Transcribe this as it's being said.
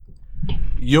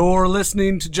You're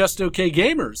listening to Just Okay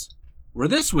Gamers, where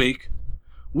this week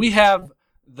we have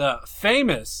the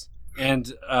famous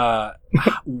and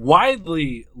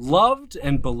widely loved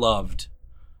and beloved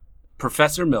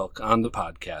Professor Milk on the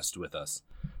podcast with us.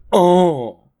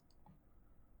 Oh.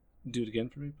 Do it again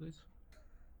for me, please.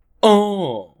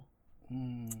 Oh. I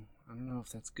don't know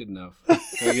if that's good enough.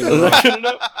 Can I get a little, Good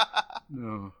enough?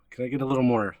 no. Can I get a little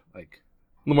more, like...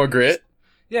 A little more grit?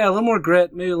 Yeah, a little more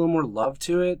grit, maybe a little more love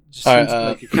to it. Just All seems right,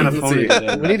 like you're kind of let's phoning see. it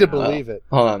in. We need to believe it.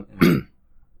 Hold on.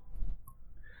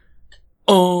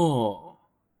 Oh.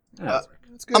 Yeah,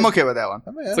 That's good. I'm okay with that one.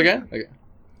 I mean, It's okay? Okay.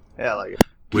 Yeah, I like it.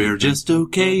 We're just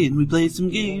okay and we play some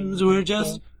games. We're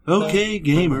just okay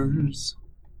gamers.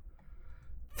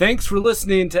 Thanks for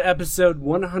listening to episode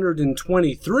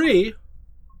 123.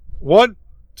 1,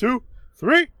 2,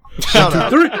 3. Shut up.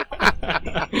 Three.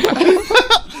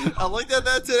 I looked at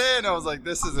that today and I was like,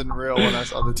 this isn't real when I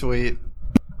saw the tweet.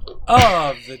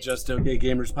 Of the Just Okay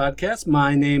Gamers podcast.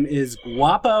 My name is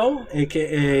Guapo,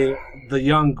 aka the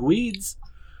Young Gweeds.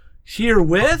 Here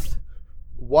with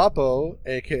Wapo,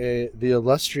 a.k.a. the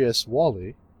illustrious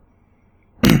Wally.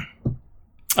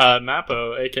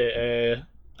 Mappo, aka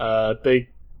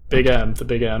Big M, the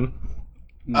Big M.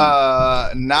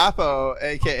 Napo,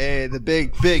 aka the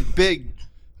big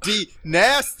D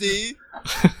nasty.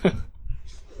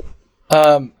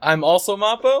 I'm also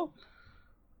Mappo.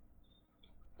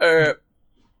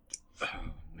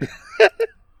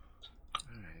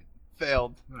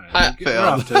 Failed.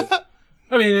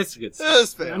 I mean, it's a good It stuff.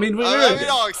 was failed. I mean, we I really mean, did.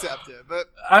 I'll accept it, but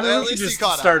I mean, at we can least just he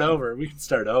caught start on. over. We can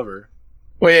start over.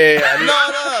 Wait. No.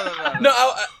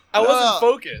 I wasn't No.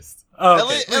 focused. Oh, At okay,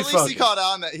 least please he focus. caught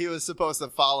on that he was supposed to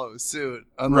follow suit,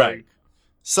 unlike Right.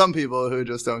 some people who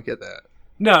just don't get that.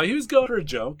 No, he was going for a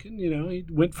joke, and he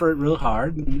went for it real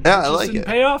hard. And Yeah, I it just like didn't it.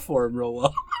 pay off for him real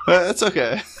well. That's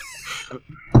okay.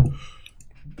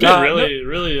 Been really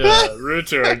rude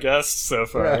to our guests so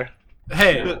far.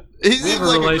 Hey, He We seems have a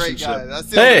like a great relationship. guy. That's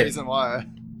the only Hey. reason why.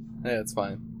 Yeah, it's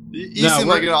fine. You No, seem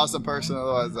we're- like an awesome person.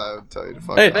 Otherwise, I would tell you to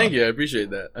fuck Hey, off. thank you. I appreciate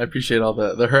that. I appreciate all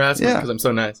the harassment Yeah. because I'm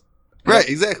so nice. Right,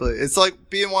 exactly. It's like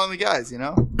being one of the guys, you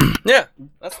know. Yeah,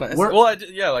 that's nice. We're- Well, I did,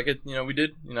 we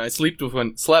did. I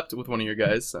slept with one of your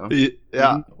guys. So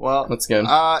Yeah. Well, that's good.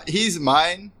 he's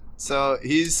mine. So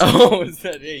he's Oh, is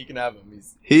that? Yeah, you can have him.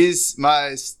 he's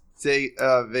my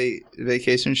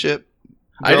vacation ship.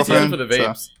 I just use him girlfriend, for the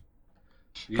vapes.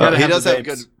 you gotta he have does the have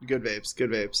vapes. good vapes. Good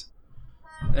vapes.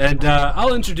 And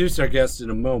I'll introduce our guest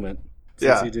in a moment, since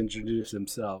Yeah. he'd introduce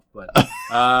himself. But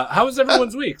how was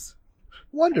everyone's weeks?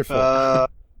 Wonderful.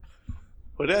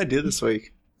 What did I do this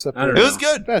week? Except I don't for- It was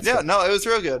good. That's Yeah, good. no, it was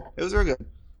real good. It was real good.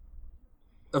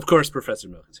 Of course, Professor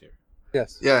Milk is here.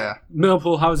 Yes. Yeah.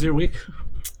 Millpool, how was your week?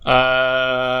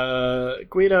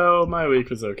 Guido, my week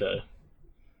was okay.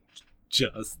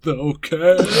 Just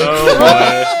okay.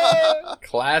 Oh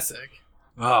Classic.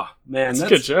 Oh, man, That's a that's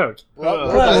good joke.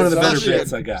 probably one of the better such a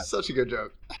bits good- I got. Such a good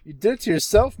joke. You did it to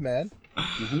yourself, man.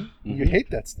 Mhm, You mhm. hate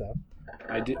that stuff.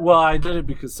 I did. Well, I did it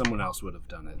because someone else would have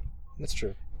done it. That's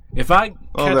true. If I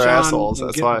Oh, catch they're on assholes, and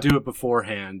that's why. do it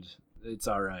beforehand, it's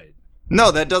all right.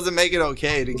 No, that doesn't make it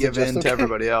okay to Was it give just in okay? to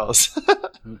everybody else.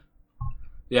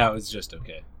 Yeah, it was just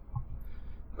okay.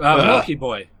 Milky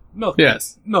Boy. Milk.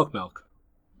 Yes. Milk.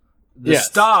 The Yes.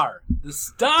 star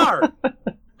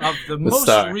of the most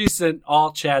star. recent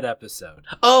All Chat episode.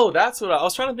 Oh, that's what I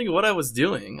was trying to think of. What I was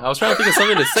doing. I was trying to think of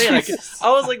something to say, and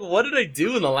I was like, "What did I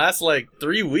do in the last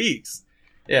 3 weeks?"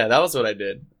 Yeah, that was what I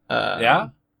did. Yeah?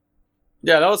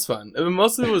 Yeah, that was fun. I mean,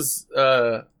 most of it was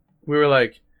we were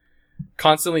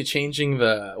constantly changing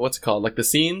the what's it called, the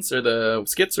scenes or the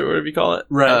skits or whatever you call it.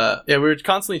 Right. Yeah, we were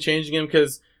constantly changing them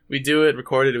because we do it,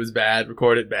 record it was bad,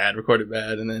 record it bad,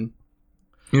 and then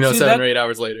See, 7 or 8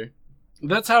 hours later.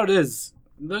 That's how it is.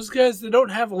 Those guys, they don't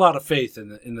have a lot of faith in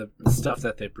the stuff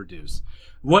that they produce.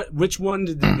 Which one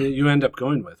did you end up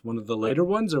going with? One of the later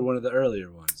ones or one of the earlier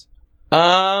ones?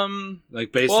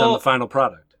 Based on the final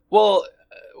product. Well,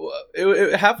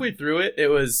 halfway through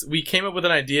it, we came up with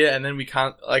an idea, and then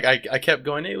I kept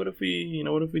going, hey, what if we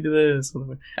do this?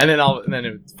 And then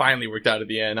it finally worked out at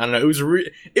the end. I don't know. It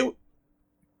was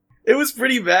it was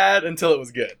pretty bad until it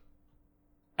was good.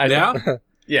 Yeah?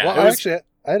 Yeah. Well, it was,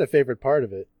 I had a favorite part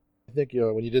of it. I think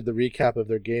when you did the recap of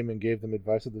their game and gave them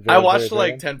advice at the I very watched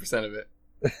very end. 10% of it.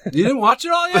 You didn't watch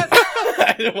it all yet?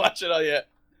 I didn't watch it all yet.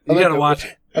 You I gotta like watch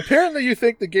it. Apparently, you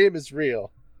think the game is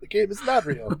real. The game is not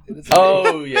real. It is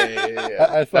Oh yeah.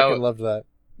 I fucking loved that.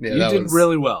 Yeah, You that did was,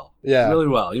 really well. Yeah. Really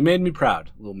well. You made me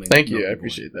proud, little man. Thank you. I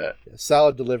appreciate that. Yeah,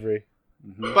 solid delivery.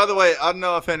 Mhm. By the way, I don't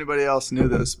know if anybody else knew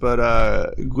this,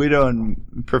 but Guido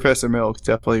and Professor Milk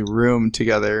definitely roomed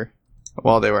together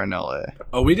while they were in LA.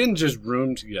 Oh, we didn't just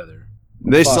room together.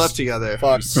 They Fuck. slept together.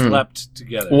 Fuck. We slept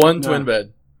together. One No. twin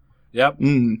bed. Yep.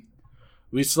 Mm.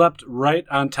 We slept right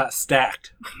on top,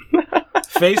 stacked,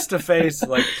 face to face,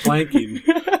 like planking.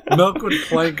 Milk would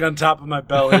plank on top of my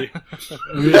belly.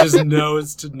 And we just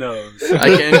nose to nose.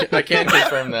 I can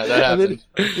confirm that. That And happened.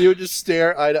 then you would just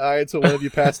stare eye to eye until one of you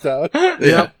passed out.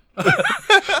 Yeah.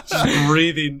 Just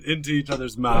breathing into each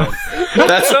other's mouths.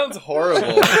 That sounds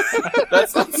horrible. That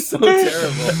sounds so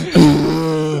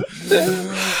terrible.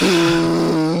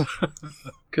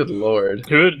 Good lord.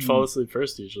 Who would fall asleep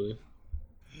first usually?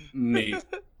 Me.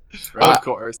 Of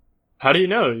course. How do you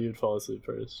know you'd fall asleep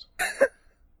first?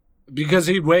 Because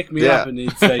he'd wake me Yeah. up and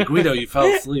he'd say, Guido, you fell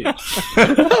asleep.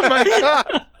 Oh my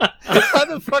god! How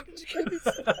the fuck did you get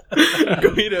this?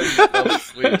 Guido fell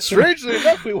asleep. Strangely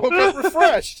enough, we woke up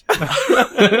refreshed.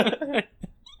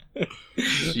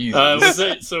 Jesus.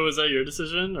 Was that your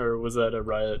decision, or was that a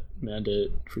riot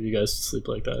mandate for you guys to sleep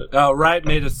like that? Oh, Riot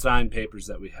made us sign papers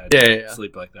that we had Yeah, to yeah, yeah.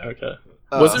 sleep like that. Okay.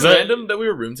 Was it Is that- random that we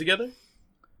were room together?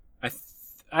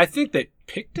 I think they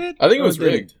picked it? I think it Or was they-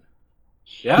 rigged.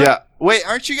 Yeah? Yeah. Wait,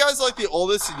 aren't you guys like the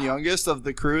oldest and youngest of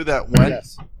the crew that went?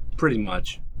 Yes. Pretty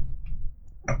much.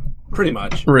 Pretty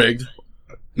much. Rigged.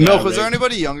 No, Yeah, was there rigged.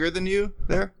 anybody younger than you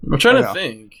there? I'm trying Oh, to yeah.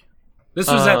 think. This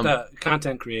was at Um, the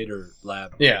content creator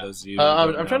lab. for Yeah. those of you who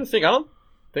I'm don't trying know. to think. I don't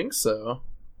think so.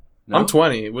 No? I'm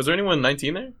 20. Was there anyone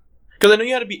 19 there? Because I know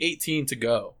you had to be 18 to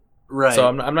go. Right. So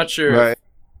I'm not sure. Right.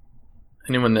 If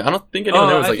anyone there. I don't think anyone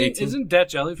there was I like think, 18. Isn't Dat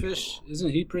Jellyfish?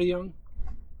 Isn't he pretty young?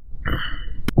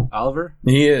 Oliver?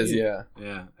 He is. Yeah.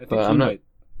 Yeah, I think But he I'm not- might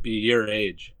be your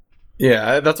age.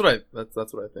 Yeah. That's what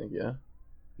I think. Yeah.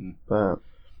 Hmm. But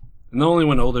And the only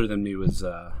one older than me was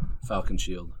Falcon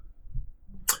Shield.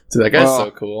 dude, that guy's Oh.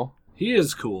 so cool. He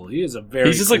is cool. He is a very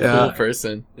He's just like a cool cool guy.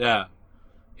 person. Yeah.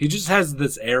 He just has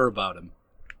this air about him.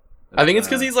 I think it's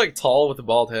because he's like tall with a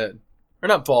bald head, or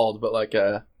not bald, but like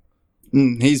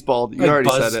He's bald. You like already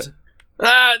buzzed. said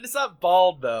it. it's not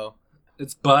bald though.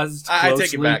 It's buzzed. I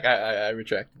take it closely. back. I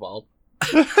retract bald.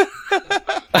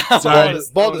 Sorry.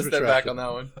 Bald is is step back retracted. on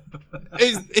that one.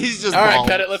 He's just All right, bald.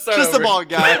 cut it. Let's start Just over. a bald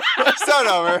guy. Start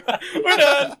over. We're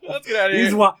done. Let's get out of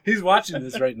here. He's watching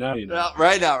this right now. You know. Yeah,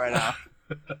 right now.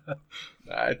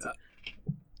 Alright.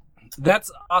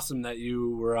 That's awesome that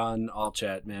you were on All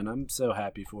Chat, man. I'm so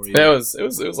happy for you. Yeah, it was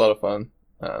a lot of fun.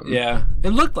 Yeah, it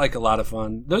looked like a lot of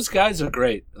fun. Those guys are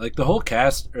great. Like the whole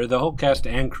cast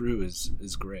and crew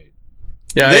is great.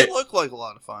 Yeah. They look like a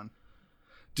lot of fun.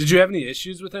 Did you have any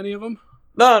issues with any of them?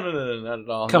 No, not at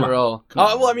all. Come They were on. all. Come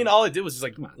on. Well, I mean, all I did was just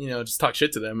like Come on. just talk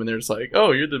shit to them, and they're just like,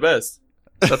 "Oh, you're the best."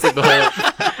 That's like the whole.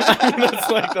 That's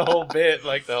like the whole bit.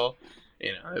 Like the whole.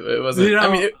 It wasn't. You know-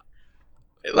 I mean,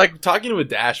 like talking with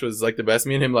Dash was like the best.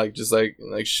 Me and him like just like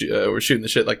we're shooting the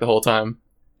shit like the whole time.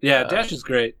 Yeah, Dash is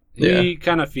great. He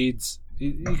kind of feeds.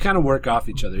 You kind of work off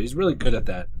each other. He's really good at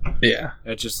that. Yeah.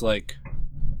 At just like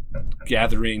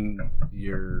gathering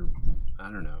your, I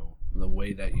don't know, the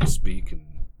way that you speak and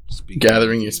speak.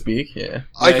 Gathering your speak. Yeah.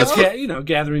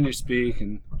 Gathering your speak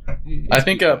and. I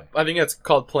think that's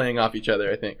called playing off each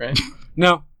other. I think right.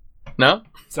 No, No.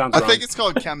 sounds I wrong. think it's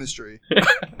called chemistry.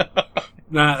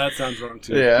 Nah, that sounds wrong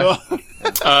too. Yeah.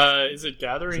 Is it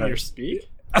gathering Sorry. your speak?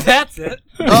 That's it.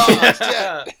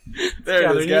 Oh, shit. There it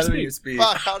Gathering is. your Gathering your speak.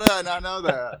 Fuck, how did I not know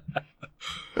that?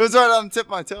 It was right on the tip of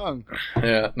my tongue.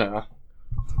 Yeah. No.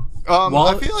 Well-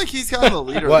 I feel like he's kind of the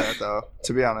leader of What? that, though,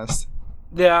 to be honest.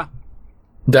 Yeah.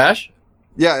 Dash.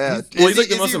 Yeah. Well, he's, Is like,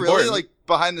 the he most really, important. like,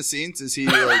 behind the scenes? Is he,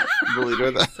 like, the leader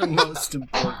of The that? most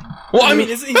important. Well, I mean,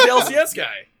 isn't he the LCS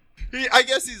guy? I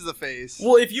guess he's the face.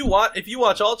 Well, if you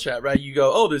watch All Chat, right, you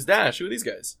go, oh, there's Dash. Who are these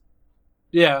guys?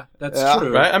 Yeah, that's Yeah.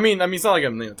 true. Right? I mean, it's not like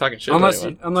I'm talking shit. Unless to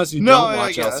anyone. you No, don't I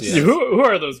watch guess. LCS. Who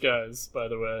are those guys, by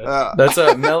the way? That's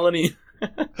Melanie,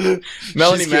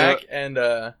 Melanie She's Mack, cute.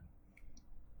 and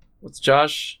what's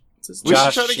Josh? What's his We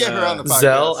Josh, should try to get her on the podcast.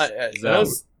 Zell. I Zell.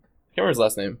 can't remember his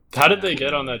last name. How did they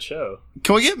get on that show?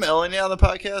 Can we get Melanie on the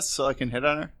podcast so I can hit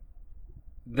on her?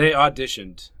 They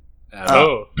auditioned.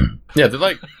 Oh, Yeah, they're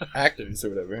like actors or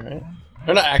whatever, right?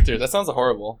 Or not actors. That sounds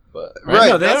horrible, but Right,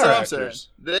 No, they that's are what I'm actors.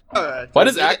 saying. They are actors. why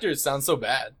does actors sound so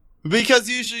bad? Because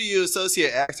usually you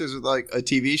associate actors with, like, a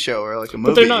TV show or, like, a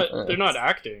movie. but they're not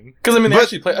acting. Because I mean, they But-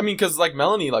 actually play. I mean, because like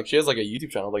Melanie, like she has like a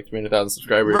YouTube channel, like 300,000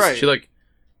 subscribers. Right. She like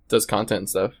does content and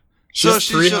stuff. So Just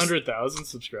she's just 300,000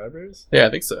 subscribers? Yeah,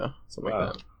 I think so. Something Wow.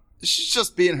 like that. she's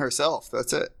just being herself.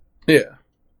 That's it. Yeah.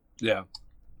 Yeah.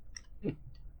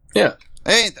 It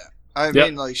ain't that. I Yep.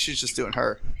 mean, like, she's just doing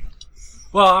her.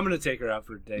 Well, I'm gonna take her out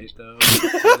for a date though.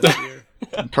 this year.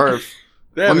 Perf.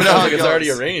 Yeah, Let me it know sounds how like it it's already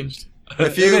goes. arranged.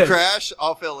 If It you is. crash,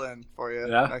 I'll fill in for you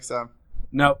Yeah? next time.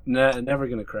 Nope, never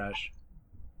gonna crash.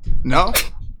 No?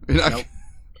 You're not, Nope.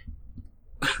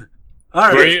 All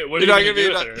right. What are you're you not gonna gonna do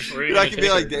with her? be Where are you're you not gonna gonna be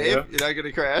take like her, Dave? Diego? You're not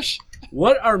gonna crash?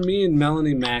 What are me and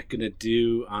Melanie Mac gonna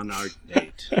do on our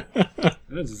date?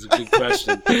 This is a good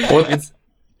question.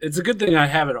 It's a good thing I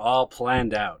have it all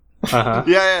planned out. Uh-huh.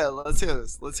 Yeah, let's hear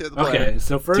this. Let's hear the plan. Okay,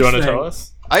 so first Do you want to thing, tell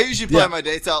us? I usually plan Yeah. my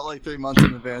dates out like 3 months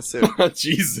in advance too.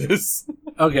 Jesus.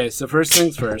 Okay, so first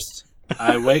things first.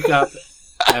 I wake up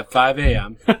at 5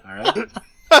 a.m. All right.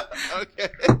 Okay.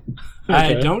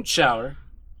 I Okay. don't shower.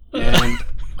 And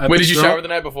Wait, did you shower the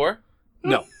night before?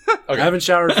 No. I Okay. haven't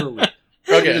showered for a week.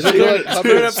 Okay. You're So like covered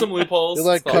clearing in- up some loopholes. You're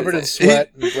like It's covered in fine.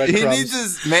 sweat and He breadcrumbs. needs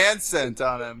his man scent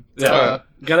on him. Yeah.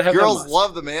 Gotta have Girls that musk.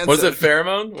 love the man What's it? scent.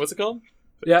 Pheromone? What's it called?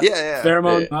 Yeah. Yeah.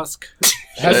 Pheromone, Yeah. musk.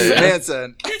 Man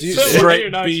scent. Do you, So- Straight you're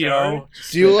not BO. showering?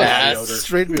 do you Ass.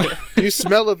 straight? Do you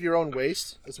smell of your own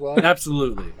waste as well?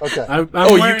 Absolutely. Okay. I'm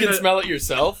Oh, you wearing can a- smell it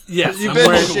yourself? Yes. You've I'm been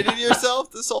wearing, shitting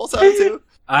yourself this whole time too?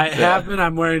 I have been.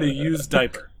 I'm wearing a used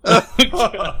diaper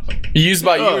Used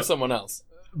by you or someone else?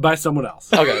 by someone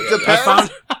else. Okay. The okay.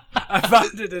 parents- I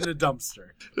found it in a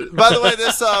dumpster. By the way,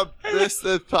 this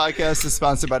podcast is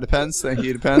sponsored by Depends. Thank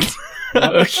you, Depends.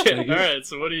 Okay. All right.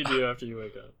 So what do you do after you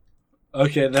wake up?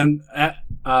 Okay, then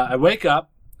I wake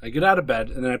up, I get out of bed,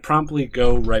 and then I promptly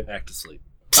go right back to sleep.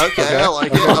 Okay, I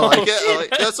like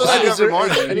it. That's what I do Is every there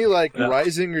morning. any like Yeah.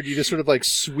 rising, or do you just sort of like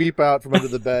sweep out from under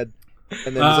the bed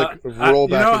and then just like I- roll you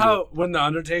back? know into how when the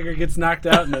Undertaker gets knocked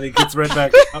out and then he gets right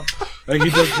back up, like he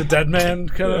does the dead man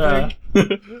kind of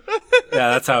thing. Yeah,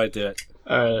 that's how I do it.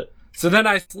 All right. So then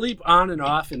I sleep on and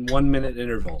off in 1 minute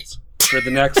intervals for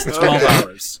the next 12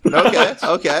 hours.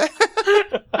 Okay.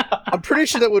 I'm pretty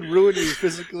sure that would ruin you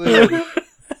physically.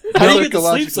 How do you get to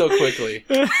sleep Psychologically. so quickly?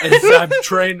 I've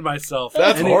trained myself.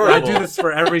 That's I horrible. do this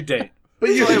for every date. But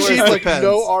you Wait, achieve wait, like depends.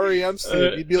 no REM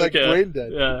sleep. You'd be like Okay. brain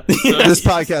dead. Yeah. This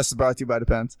podcast is brought to you by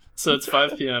Depends. So it's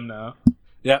 5 p.m. now.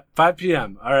 Yeah, 5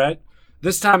 p.m. All right.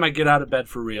 This time I get out of bed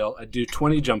for real. I do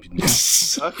 20 jumping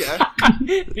jacks. Okay.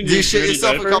 Do Do you shit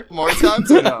yourself a couple more times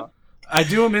or no? I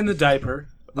do them in the diaper.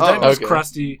 The Oh, diaper's okay.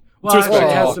 crusty. Well, Just actually, it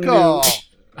like- has Oh, some God.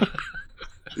 new.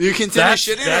 You continue That's-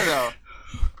 shitting that- or no?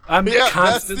 I'm Yeah,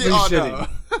 constantly that's the shitting.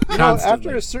 You know, Constantly.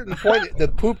 after a certain point, the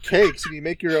poop cakes and you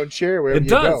make your own chair wherever It you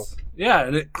does. Yeah,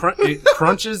 and it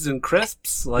crunches and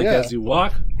crisps like Yeah. as you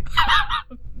walk.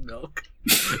 Milk.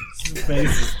 His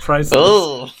face is priceless.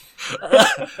 Oh.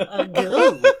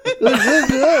 go.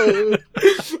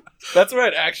 That's where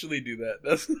I'd actually do that.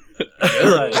 That's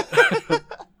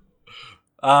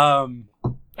Right.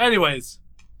 Anyways,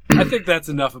 I think that's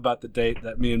enough about the date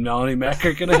that me and Melanie Mac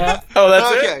are gonna have. Oh,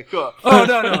 that's it? Okay, cool. Oh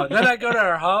no! Then I go to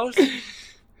our house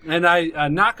and I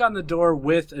knock on the door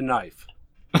with a knife.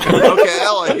 Okay,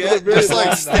 I like it. Really Just like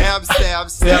long stab.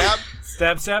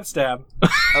 Stab, stab, stab.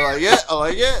 I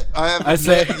like it. I have I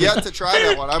say- yet to try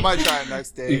that one. I might try it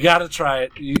next day. You gotta try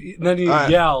it. Then you All right.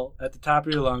 yell at the top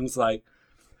of your lungs like,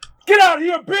 "Get out of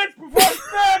here, bitch! Before I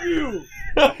stab you!"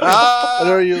 And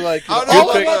are you like, Oh, no,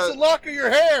 all I like want's a- a lock of your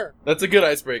hair? That's a good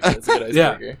icebreaker. That's a good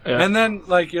Yeah. icebreaker. Yeah. And then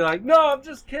like you're like, "No, I'm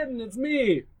just kidding. It's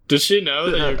me." Does she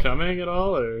know that you're coming at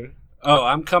all, or? Oh,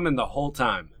 I'm coming the whole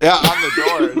time. Yeah, on the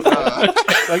door.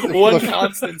 Like, One look,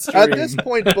 constant stream. at this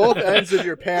point, both ends of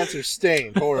your pants are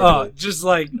stained Oh, horribly. just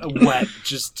like wet,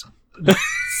 just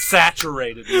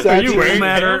saturated. with Are Are you Saturated wearing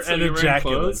matter pants? Are and you wearing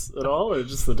ejaculate. clothes at all, or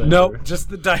just the diaper? Nope, just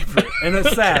the diaper and a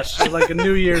sash, like a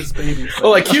New Year's baby.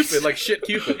 Oh, like Cupid. Like shit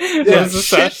Cupid. Yeah, What is the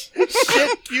shit, sash?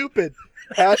 shit Cupid.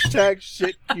 Hashtag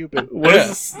shit Cupid. What Yeah.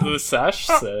 does the sash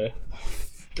say?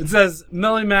 It says,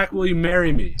 "Millie Mac, will you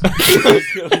marry me?"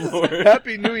 Good Lord.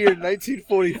 Happy New Year,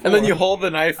 1944. And then you hold the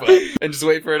knife up and just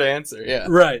wait for her to answer. Yeah.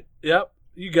 Right. Yep.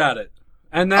 You got it.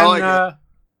 And then, I like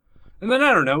and then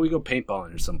I don't know. We go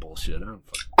paintballing or some bullshit. I don't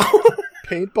fuck.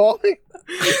 paintballing.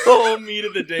 The whole meat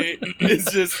of the date is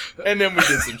just, and then we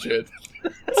did some shit.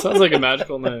 Sounds like a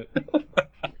magical night.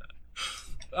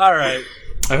 All right.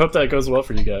 I hope that goes well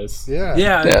for you guys. Yeah.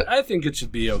 Yeah, Yeah. I think it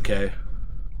should be okay.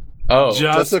 Oh.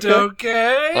 Just That's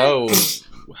okay. Oh.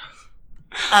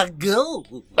 A go.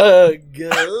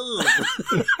 Go.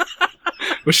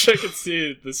 Wish I could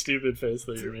see the stupid face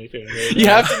that you're making. Right You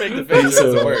now. have to make the face. It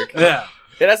doesn't work. Yeah.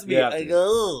 It has to be. Yeah. I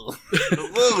go.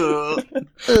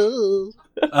 Um,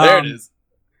 There it is.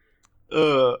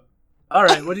 All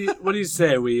right. What do you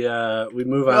say we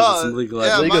move on to some League of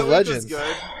yeah, Legends? League my of week was Legends.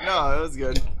 good. No, it was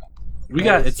good. We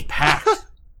got it's packed.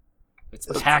 It's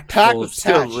packed Packed full with of Let's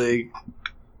go, stuff. League.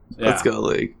 Yeah. go,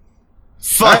 League.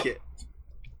 Fuck it.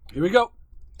 Here we go.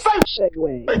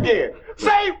 Segway. Again.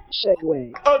 Say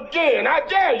Segway. again. I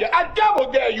dare you. I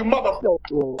double dare you, mother.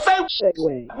 Filtro. Say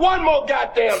Segway. one more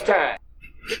goddamn time.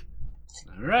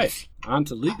 All right. on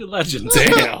to League of Legends.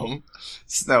 Damn.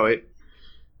 Snowy.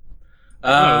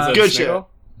 Sniggle? Good shit.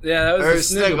 Yeah, that was Or the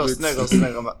Sniggle.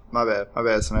 Sniggle. My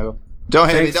bad, Sniggle. Don't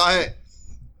hit me, don't hit me.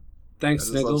 Thanks, I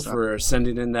just Sniggle, love for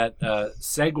sending in that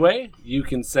segue. You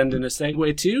can send in a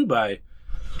segue too by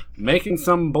making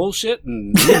some bullshit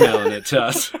and emailing it to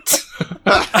us.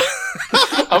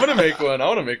 I'm gonna make one. I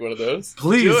want to make one of those.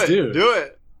 Please do. Do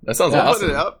it. That sounds We'll awesome. put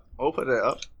it up. We'll put it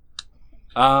up.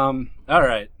 All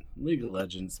right, League of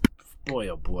Legends. Boy,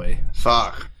 oh boy.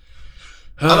 Fuck.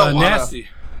 I don't wanna. Nasty.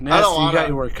 Nasty, you got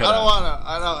your work cut out.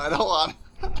 I don't wanna.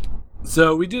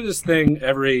 So we do this thing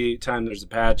every time there's a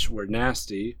patch where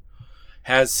Nasty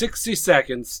has 60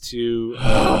 seconds to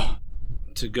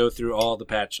go through all the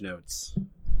patch notes.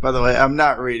 By the way, I'm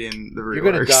not reading the reworks.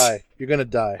 You're gonna die. You're gonna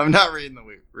die. I'm not reading the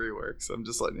reworks. I'm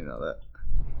just letting you know that.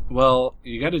 Well,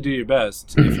 you got to do your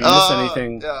best. If you miss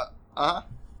anything, Yeah.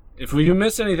 if we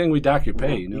miss anything, we dock your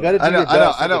pay. You know. You gotta do I know. your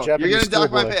best. I know. like a You're Japanese gonna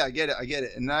dock my schoolboy. pay. I get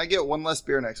it. And then I get one less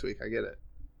beer next week. I get it.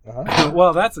 Uh-huh.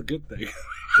 Well, that's a good thing.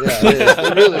 Yeah, it is.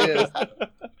 It really is.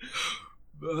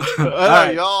 I know,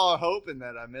 right. y'all are hoping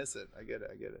that I miss it. I get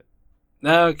it.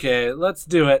 Okay, let's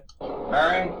do it.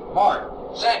 Bearing,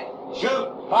 mark, set,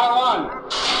 shoot, fire one.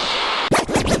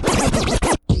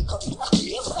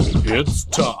 It's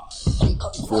time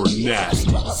for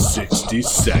Nasty 60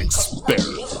 Sex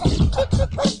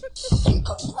Experiment.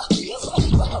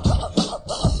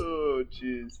 Oh,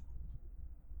 jeez.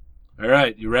 All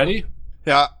right, you ready?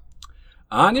 Yeah.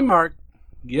 On your mark,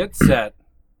 get set,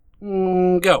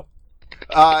 go.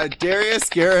 Darius,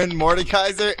 Garen,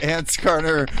 Mordekaiser, and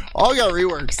Skarner all got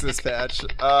reworks this patch.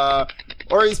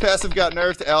 Ori's passive got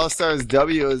nerfed. Alistar's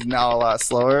W is now a lot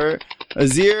slower.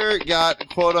 Azir got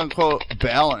quote-unquote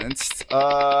balanced.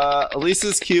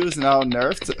 Elisa's Q is now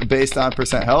nerfed based on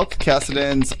percent health.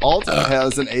 Kassadin's ult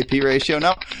has an AP ratio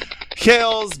now.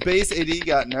 Kale's base AD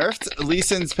got nerfed. Lee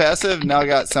Sin's passive now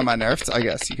got semi-nerfed, I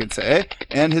guess you could say.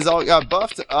 And his ult got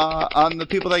buffed on the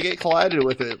people that get collided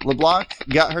with it. LeBlanc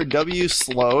got her W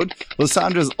slowed.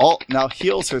 Lissandra's ult now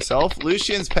heals herself.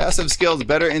 Lucian's passive skills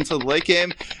better into the late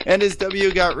game. And his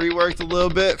W got reworked a little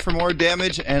bit for more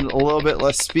damage and a little bit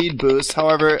less speed boost.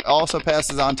 However, it also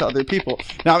passes on to other people.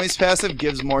 Nami's passive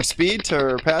gives more speed to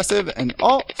her passive and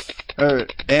ult.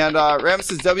 And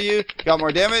Rammus's W got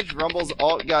more damage. Rumble's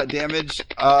ult got damage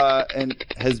and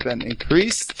has been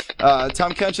increased.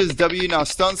 Tom Kench's W now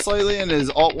stuns slightly and his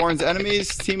ult warns enemies.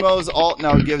 Teemo's ult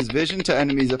now gives vision to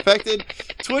enemies affected.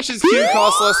 Twitch's Q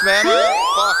costs less mana.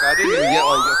 Fuck, I didn't even get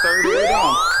like a third of the way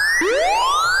down.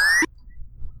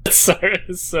 Sorry,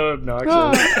 it's so obnoxious.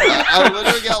 I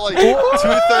literally got like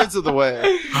 2/3 of the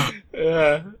way.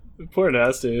 Yeah, poor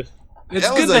Nasty. It's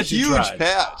That good was a that you huge tried.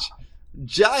 patch.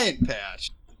 Giant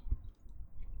patch.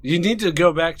 You need to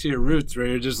go back to your roots where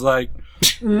you're just like,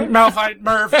 Malphite,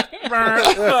 Murph,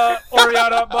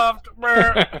 Oriana buffed,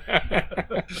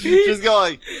 Just go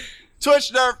like,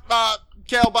 Twitch nerf,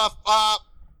 Kale buff,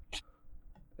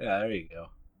 Yeah, there you go.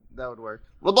 That would work.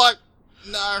 LeBlanc,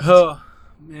 nerf. Oh,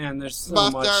 man, there's so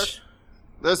Buff much. nerf.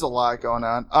 There's a lot going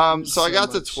on. So I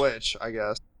got much. to Twitch, I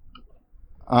guess.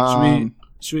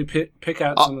 Should we pick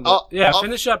out some of the... I'll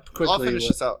finish up quickly. I'll finish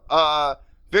this out.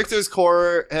 Victor's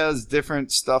core has different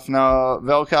stuff now.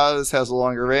 Vel'Koz has a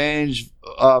longer range.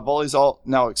 Volley's ult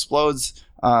now explodes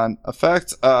on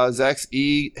effect. Zax's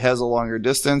E has a longer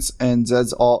distance, and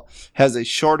Zed's ult has a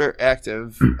shorter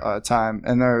active time.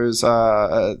 And there's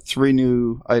 3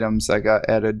 new items that got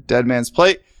added. Deadman's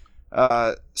Plate,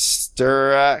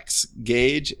 Styrax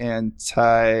Gauge, and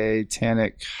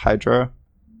Titanic Hydra.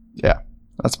 Yeah,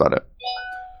 that's about it.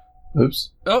 Oops.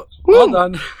 Oh, well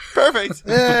done. Perfect.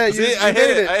 Yeah, you, See, you I made hit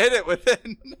it. it. I hit it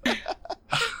within.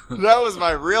 That was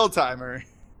my real timer.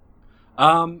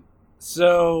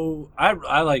 So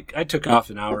I took off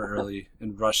an hour early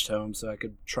and rushed home so I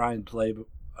could try and play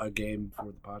a game for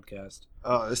the podcast.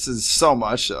 Oh, this is so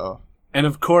much though. And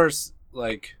of course,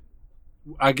 like,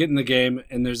 I get in the game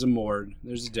and there's a Mord,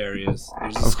 there's a Darius,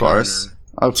 there's a Of course. Skarner.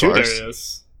 Of Two course.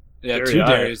 Darius. Yeah, Darii. 2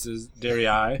 Dariuses.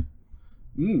 Darii.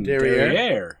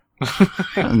 Derriere.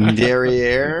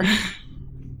 Derriere.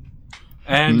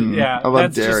 And yeah, How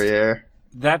about that's just- Derriere?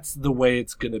 that's the way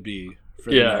it's gonna be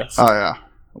for the Yeah. next Oh yeah.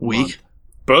 Weak. month.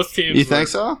 Both teams You were think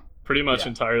so? pretty much Yeah.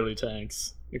 entirely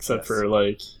tanks, except Yes. for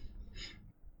like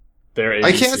their ADC.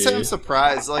 I can't say I'm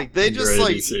surprised. Like they And just your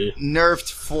like ADC.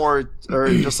 nerfed 4 or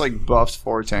just like buffed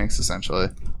 4 tanks essentially,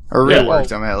 or Yeah. reworked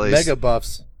them at least. Mega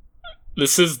buffs.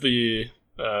 This is the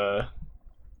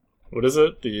what is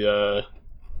it? The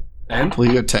And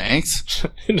League of Tanks.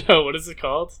 no, what is it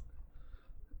called?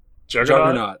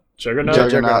 Juggernaut. Juggernaut. Juggernaut.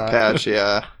 Juggernaut Juggernaut. patch.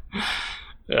 Yeah.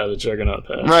 Yeah, the Juggernaut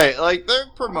patch. Right, like they're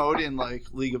promoting like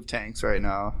League of Tanks right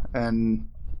now, and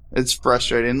it's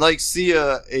frustrating. Like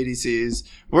Sia ADCs,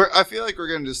 I feel like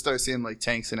we're gonna just start seeing like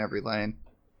tanks in every lane.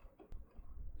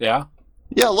 Yeah.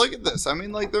 Yeah, look at this. I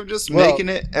mean, like they're just making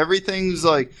it. Everything's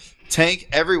like tank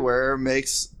everywhere.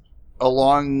 Makes a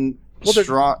long,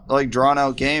 drawn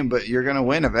out game, but you're gonna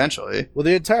win eventually. Well,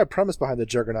 the entire premise behind the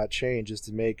Juggernaut change is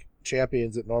to make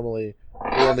champions that normally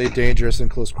are only dangerous in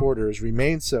close quarters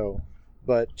remain so,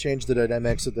 but change the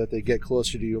dynamics so that they get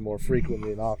closer to you more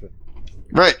frequently and often.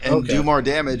 Right, and do more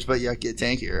damage, but yet get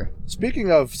tankier.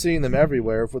 Speaking of seeing them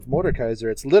everywhere, with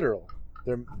Mordekaiser, it's literal.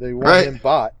 They want him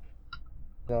bot.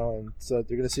 And so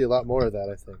you're going to see a lot more of that,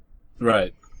 I think.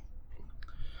 Right.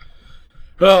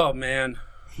 Oh, man.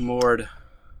 Mord.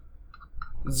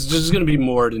 There's just going to be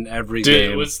Mord in every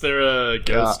game. Was there a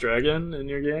Ghost Dragon in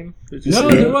your game? No,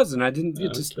 there wasn't. I didn't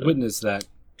get to witness that.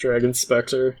 Dragon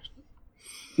Spectre.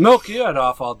 Milk, you had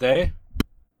off all day.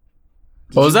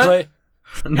 What was that?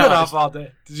 You had off all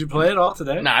day. Did you play it all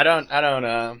today? No, I don't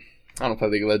play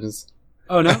League of Legends.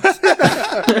 Oh, no?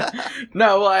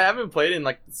 No, well, I haven't played in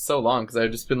like so long because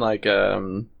I've just been like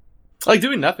doing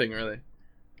nothing really.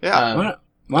 Yeah.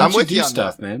 Why don't you do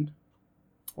stuff, man?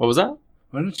 What was that?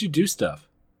 Why don't you do stuff?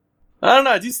 I don't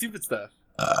know. I do stupid stuff.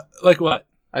 Like what?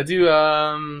 I do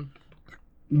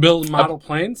build model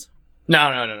planes.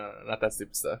 No, not that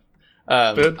stupid stuff.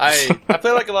 I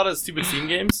play like a lot of stupid Steam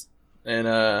games,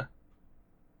 and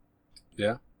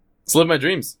yeah, just live my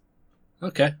dreams.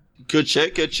 Okay. Good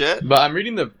shit. But I'm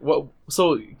reading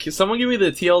so can someone give me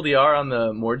the TLDR on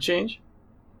the Mord change?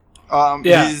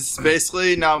 He's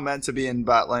basically now meant to be in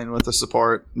bot lane with the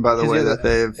support. By the way, that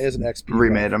they've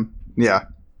remade him. Yeah,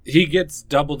 he gets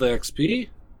double the XP.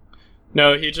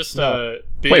 No, he just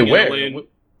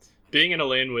being in a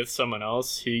lane with someone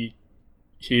else.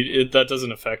 That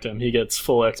doesn't affect him. He gets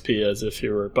full XP as if he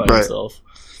were by himself.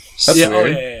 That's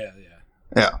weird.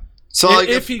 Yeah. So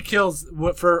if he kills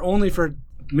only for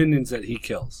minions that he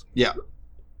kills. Yeah.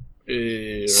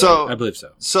 So I believe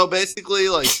so. So basically,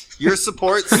 like your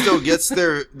support still gets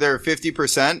their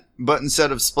 50%, but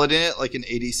instead of splitting it like an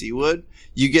ADC would,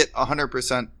 you get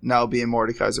 100% now being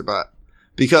Mordekaiser bot.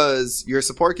 Because your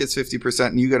support gets 50%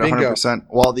 and you get 100%,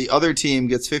 while the other team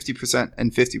gets 50%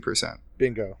 and 50%.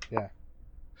 Bingo. Yeah.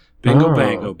 Bingo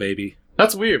bango, baby.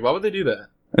 That's weird. Why would they do that?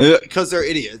 Because they're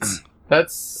idiots.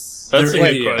 That's a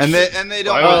good question. And they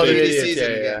don't want ADCs in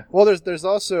the game. Well, there's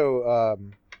also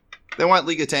they want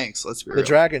League of Tanks. Let's be real. The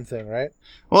dragon thing, right?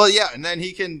 Well, yeah, and then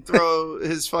he can throw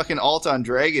his fucking ult on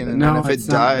dragon, and then if it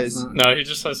dies, no, he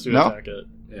just has to attack it.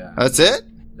 Yeah, that's it.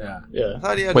 Yeah. I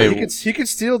thought he had. He could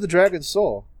steal the dragon's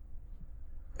soul.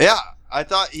 Yeah, I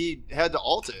thought he had to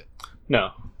ult it.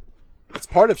 No, it's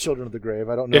part of Children of the Grave.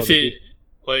 I don't know if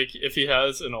he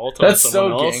has an ult on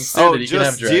someone else. Oh,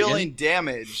 just dealing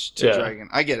damage to dragon.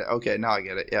 I get it. Okay, now I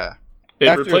get it. Yeah. It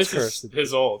replaces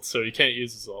his ult, so you can't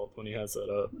use his ult when he has that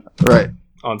up. Right.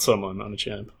 On someone, on a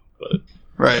champ.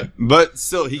 But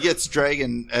still, he gets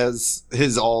dragon as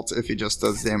his ult if he just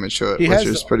does damage to it, which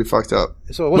is pretty fucked up.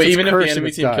 So wait, even if the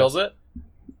enemy team kills it?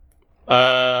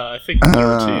 I think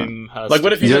your team has like,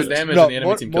 what if he does damage and the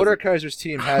enemy team kills it? Mordekaiser's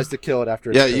team has to kill it after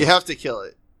it's you have to kill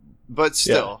it. But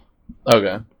still. Yeah.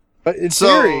 Okay. But in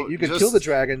theory, you could kill the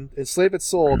dragon, enslave its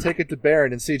soul, take it to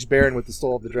Baron, and siege Baron with the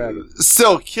soul of the dragon.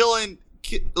 Still, killing...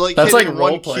 that's like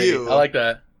role play. I like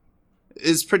that.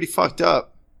 Is pretty fucked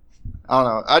up. I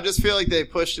don't know. I just feel like they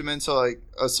pushed him into like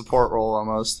a support role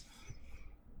almost.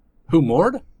 Who,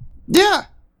 Mord? Yeah.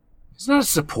 He's not a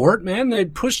support, man. They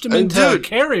pushed him into a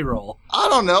carry role. I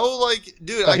don't know. Like,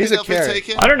 dude, I could definitely take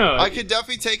him. I don't know. I could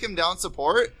definitely take him down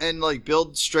support and like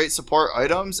build straight support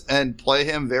items and play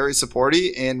him very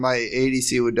supporty, and my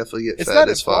ADC would definitely get fed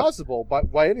as fuck. It's not impossible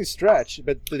by any stretch,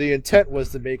 but the intent was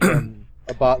to make him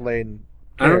a bot lane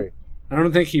carry. I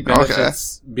don't think he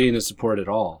benefits being a support at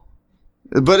all.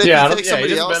 But if you take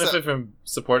somebody he else, doesn't benefit from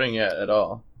supporting it at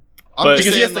all.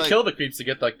 Because he has to kill the creeps to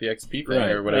get like the XP thing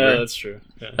or whatever. Yeah, that's true.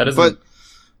 Yeah. That is, but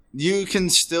you can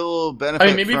still benefit. I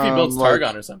mean, maybe if he builds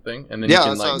Targon or something, and then you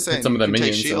can like hit some of the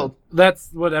minions. Shield. That's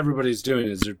what everybody's doing.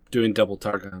 Is they're doing double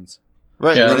Targons.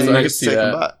 Right. Yeah, I can see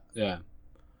that. Yeah.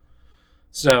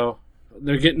 So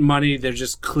they're getting money. They're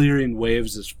just clearing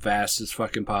waves as fast as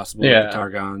fucking possible with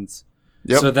Targons.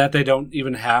 Yep. So that they don't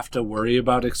even have to worry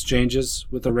about exchanges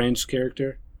with a ranged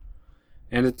character.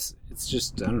 And it's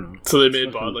just, I don't know. So they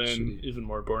made bot lane even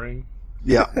more boring?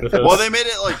 Yeah. Well, they made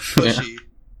it like pushy.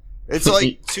 It's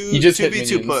like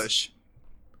 2v2 push.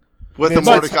 With the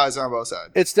Mordekaiser on both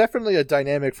sides. It's definitely a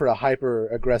dynamic for a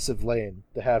hyper-aggressive lane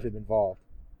to have him involved.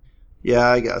 Yeah,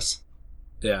 I guess.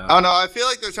 Yeah. I don't know. I feel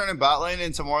like they're turning bot lane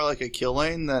into more like a kill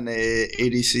lane than a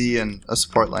ADC and a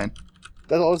support lane.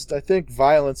 I think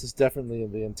violence is definitely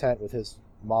the intent with his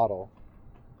model.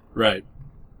 Right.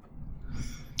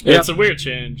 Yeah, it's a weird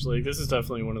change. Like, this is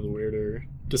definitely one of the weirder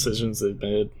decisions they've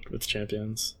made with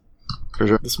champions. For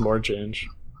sure. This more change.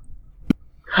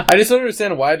 I just don't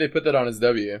understand why they put that on his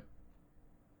W.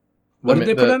 What did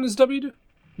they put on his W?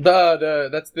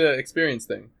 That's the experience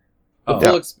thing. The Oh.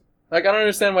 full like, I don't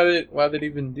understand why they'd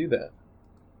even do that.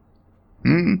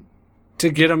 Mm. To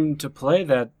get him to play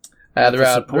that. They're out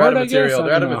of support, I guess? material. I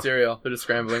They're out don't of know. material. They're just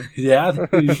scrambling. Yeah,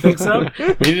 you think so?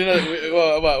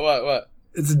 What?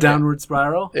 It's a downward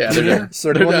spiral. Yeah, they're done.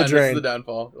 Circle in the This is drain. the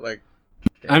downfall. Like,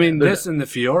 I mean, they're this and the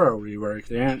Fiora rework,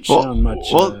 they aren't Well- showing much.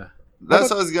 well, That's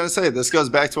what I was going to say. This goes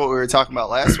back to what we were talking about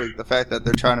last week. The fact that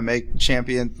they're trying to make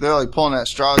they're like pulling at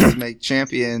straws to make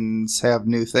champions have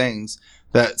new things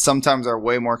that sometimes are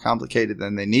way more complicated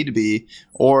than they need to be,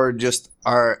 or just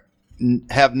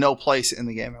have no place in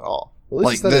the game at all. Well, at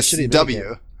Like least it's not a this shitty W.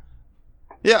 minigame.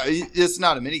 Yeah, it's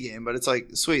not a minigame, but it's like,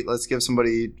 sweet, let's give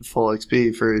somebody full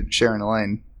XP for sharing a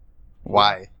lane.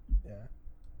 Why?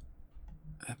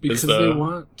 because the-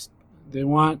 they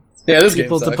want this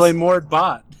people game to sucks. play more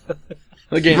bot.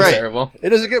 The game's Right. terrible. It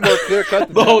doesn't get more clear cut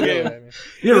than The whole that, game. really. I mean,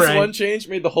 You're This right. one change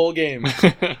made the whole game just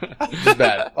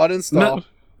bad. uninstall.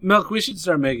 Milk, we should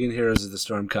start making Heroes of the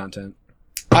Storm content.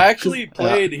 I actually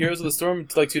played Heroes of the Storm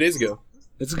like 2 days ago.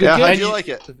 It's a good Yeah, game. how'd you like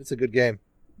it? It's a good game.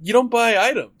 You don't buy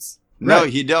items. No,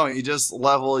 Right. you don't. You just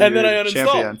level And your then I uninstalled.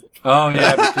 champion. Oh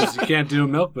yeah, because you can't do a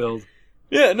milk build.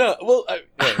 Yeah, no. Well,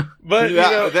 but Yeah,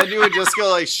 you know, then you would just go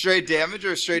like straight damage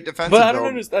or straight defensive. but I don't build.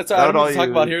 understand. That I would don't all want to talk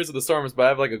you- about Heroes of the Storms, but I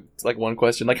have like one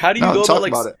question. Like, how do you No, go talk about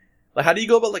about it. like how do you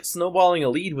go about like snowballing a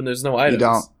lead when there's no items?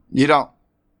 You don't.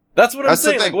 That's what That's the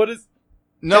I'm saying. Like, thing. what is?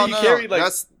 No, How do you no, carry, no.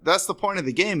 like- That's the point of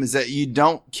the game is that you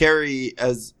don't carry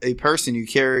as a person. You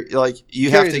carry you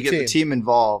Carry have as to a get team. the team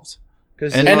involved,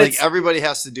 Because and And like it's- everybody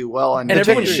has to do well. And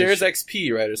everyone victories. shares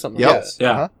XP, right, or something. Yep. Like that.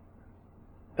 Yeah. Uh-huh.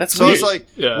 That's So weird. it's like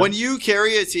Yeah. when you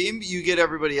carry a team, you get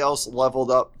everybody else leveled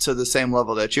up to the same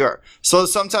level that you are. So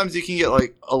sometimes you can get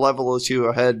like a level or two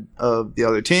ahead of the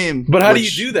other team. but how do you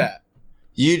which do that?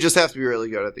 You just have to be really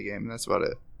good at the game. That's about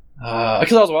it.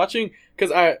 Because I was watching,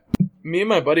 me and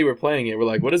my buddy were playing it. We're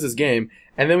like, "What is this game?"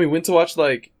 And then we went to watch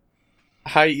like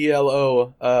high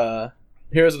ELO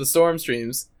Heroes of the Storm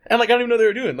streams, and like I don't even know what they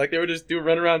were doing. Like they were just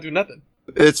run around doing nothing.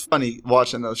 It's funny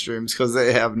watching those streams because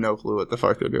they have no clue what the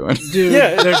fuck they're doing. Dude,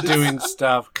 Yeah, they're doing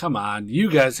stuff. Come on, you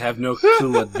guys have no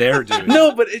clue what they're doing.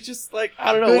 No, but it's just like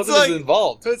I don't know. It's Wasn't like- as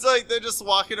involved? It's like they're just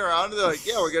walking around and they're like,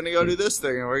 yeah, we're gonna go do this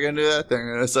thing and we're gonna do that thing,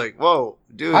 and it's like, whoa,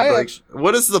 dude, I like, actu-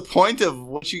 what is the point of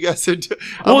what you guys are doing?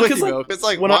 I'm Well, with 'cause, you, like, Milk. It's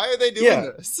like, when why are they doing yeah.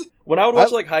 this? When I would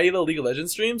watch like high ELO League of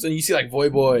Legends streams, and you see like Voy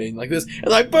Boy and like this, and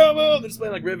like boom, boom, they're just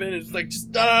playing like Riven, and it's like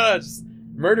just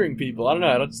murdering people. I don't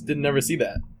know. I just didn't never see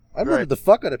that. I murdered Right. the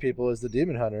fuck out of people as the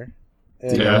Demon Hunter.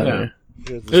 And, Yeah. Yeah.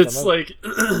 Heroes of the It's Storm. like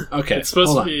Okay, it's supposed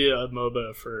hold to on. be a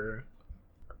MOBA for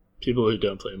people who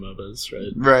don't play MOBAs,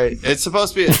 right? Right. It's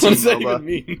supposed to be a What team does that MOBA. even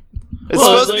mean? It's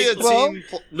Well, supposed to be a like- well, team,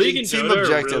 League and team Dota are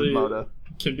objective really- MOBA.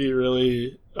 Can be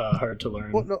really hard to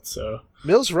learn. Well, no. So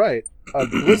Mill's right.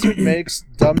 Blizzard makes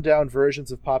dumbed down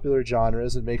versions of popular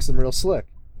genres and makes them real slick.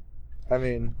 I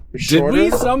mean, Did shorter.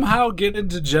 we somehow get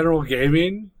into general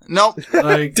gaming? Nope.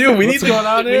 Like, Dude, we what's need going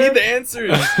on we here? need the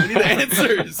answers. We need the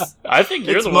answers. I think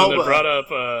you're It's the one MOBA. that brought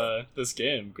up this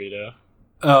game, Guido.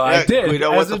 Oh, I Yeah, did Guido,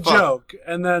 what as the a fuck? joke,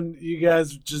 and then you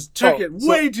guys just took Oh, it so-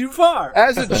 way too far.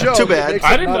 As a joke, Too it bad. makes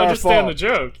I it didn't not our understand the fault.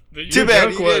 joke. Your Too bad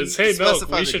joke you was, didn't "Hey, Milk,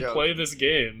 specify we the should joke." play this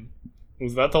game."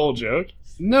 Was that the whole joke?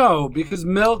 No, because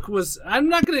Milk was. I'm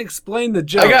not going to explain the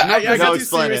joke. I got No, too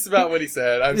explain serious it. about what he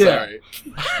said. I'm Yeah. sorry.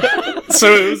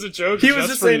 So it was a joke. He was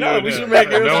just for saying, you "No, and we him, should make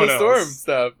and Heroes no of one the Storm else.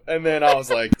 stuff." And then I was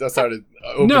like, I started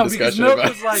open No, because discussion Milk about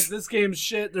was like, "This game's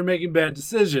shit. They're making bad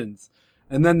decisions."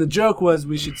 And then the joke was,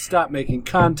 we should stop making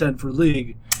content for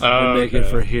League and make it okay.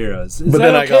 for Heroes. Is But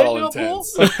that then I got okay, all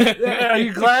Millpool? intense. Yeah, are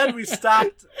you glad we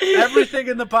stopped everything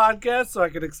in the podcast so I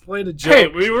could explain a joke? Hey,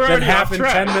 we were that already off happened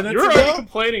track. 10 minutes You were ago? already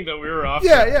complaining that we were off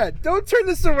Yeah, track. yeah. Don't turn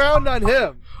this around on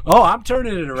him. Oh, I'm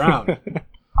turning it around.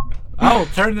 I will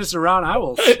turn this around. I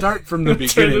will start from the Turn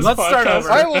beginning. this Let's start podcast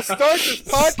over. I will start this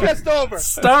podcast over.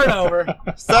 Start over.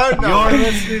 Start You're now.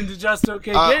 listening to Just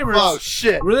Okay Gamers. Oh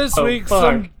shit! Where this Oh, week, fuck.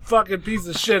 some fucking piece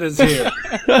of shit is here.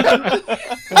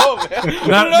 Oh man!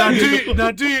 Now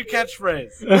do your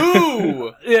catchphrase.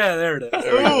 Ooh! Yeah, there it is.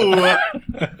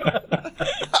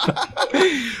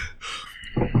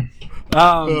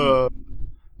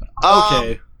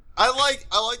 Okay. I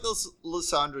like this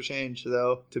Lissandra change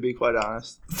though. To be quite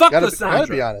honest, Fuck Gotta Lissandra.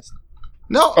 be honest.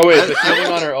 No. Oh wait, the healing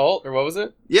on her ult, or what was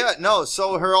it? Yeah, no.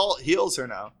 So her ult heals her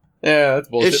now. Yeah, that's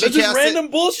bullshit. That's just random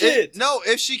bullshit.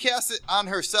 If she casts it on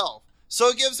herself. So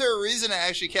it gives her a reason to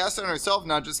actually cast it on herself,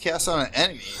 not just cast it on an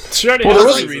enemy. There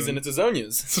was a reason. It's a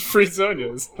Zhonya's. It's a free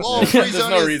Zhonya's. Well, free There's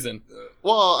no reason.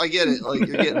 Well, I get it. Like,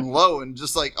 you're getting low and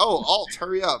just like, oh, alt,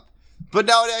 hurry up. But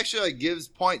now it actually like gives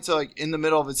point to like in the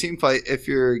middle of a team fight if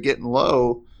you're getting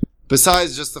low.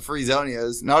 Besides just the free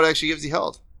Zhonya's, now it actually gives you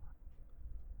health.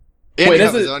 Wait,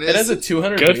 it has a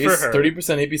 200 base,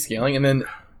 30% AP scaling, and then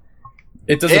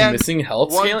it does a missing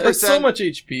health scaling. It's so much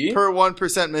HP per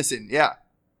 1% missing. Yeah.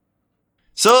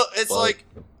 So it's like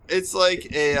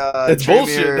a. It's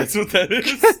bullshit. That's what that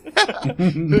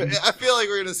is. I feel like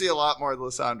we're gonna see a lot more of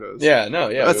Lissandros. Yeah. No.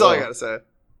 Yeah. That's all I gotta say.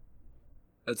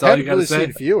 That's all you gotta say.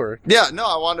 Seen fewer. Yeah. No,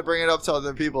 I wanted to bring it up to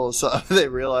other people so they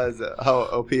realize how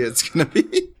OP it's gonna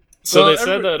be. So they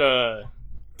said that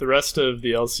the rest of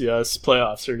the LCS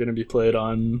playoffs are going to be played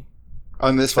on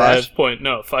this patch?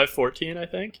 5.14, I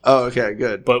think. Oh, okay,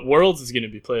 good. But Worlds is going to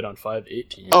be played on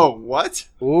 5.18. Oh, what?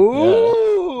 Ooh.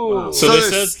 Yeah. Wow. So they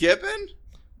said skipping?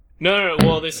 No.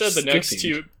 Well, they said the next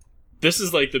two. This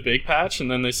is like the big patch, and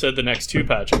then they said the next two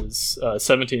patches,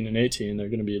 17 and 18, they're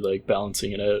going to be like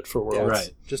balancing it out for Worlds. Yeah,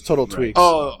 right. Just total tweaks.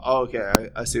 Oh, okay.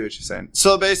 I see what you're saying.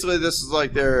 So basically, this is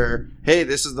like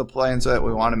this is the plans that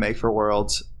we want to make for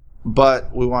Worlds,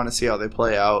 but we want to see how they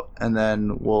play out, and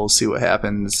then we'll see what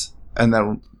happens, and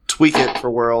then tweak it for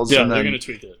Worlds. Yeah, and they're going to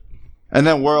tweak it. And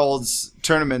then Worlds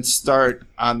tournaments start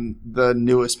on the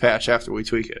newest patch after we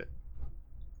tweak it.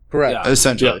 Correct. Yeah.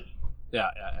 Essentially.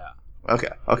 Yeah. Okay.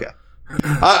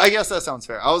 I guess that sounds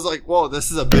fair. I was like, whoa,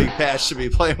 this is a big patch to be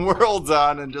playing Worlds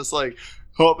on and just like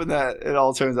hoping that it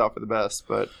all turns out for the best.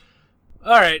 But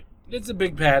all right, it's a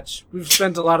big patch. We've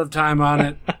spent a lot of time on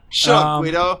it. Shut up,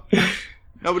 Guido.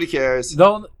 Nobody cares.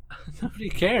 Nobody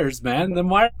cares, man. Then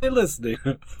why are they listening?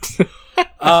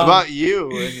 About you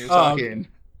when you're talking.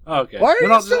 Okay. Why are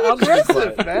you so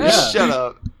aggressive, man? Yeah. Shut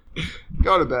up.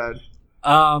 Go to bed.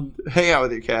 Hang out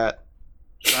with your cat.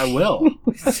 I will.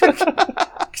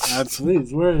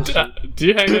 Please, where is she? Do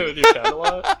you hang out with your cat a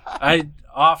lot? I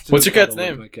often. What's your cat's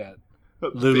name? My cat.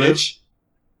 Lulu. Bitch.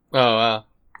 Oh wow.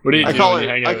 What do you do? I call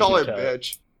her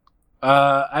bitch.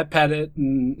 I pet it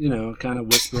and kind of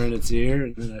whisper in its ear,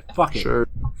 and then I fuck it. Sure.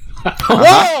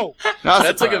 Whoa!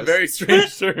 That's like a very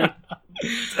strange turn.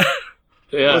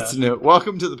 Yeah. What's new?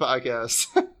 Welcome to the podcast.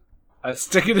 I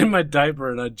stick it in my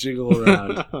diaper and I jiggle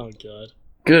around. Oh god.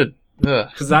 Good.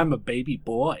 Because I'm a baby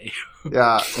boy.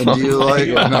 Yeah. And do you like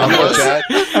Nautilus?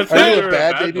 Are you a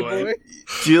bad baby boy?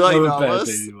 Do you like I'm Nautilus?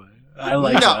 a bad baby boy. I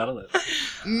like Nautilus.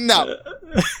 No.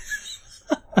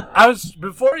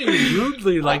 Before you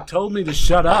rudely told me to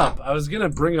shut up, I was gonna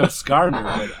bring up Skarner,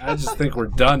 but I just think we're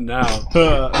done now.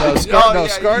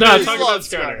 Skarner. No, talk about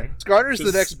Skarner. Skarner's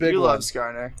the next big you one. love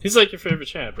Skarner. He's like your favorite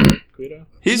champ, right, Guido?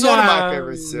 He's one of my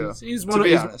favorites too. He's one of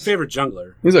my favorite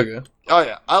jungler. He's okay. Oh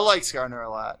yeah, I like Skarner a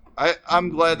lot. I'm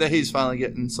glad that he's finally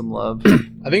getting some love. I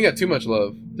think he got too much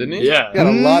love, didn't he? Yeah. He got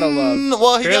a lot of love.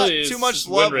 Well, he Apparently got too his much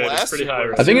win love rate is last pretty year. high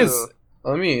right I think now. it's.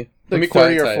 Let me 30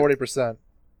 quiet or type. 40%.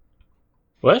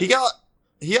 What? He got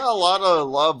a lot of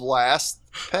love last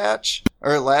patch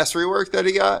or last rework that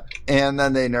he got, and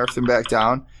then they nerfed him back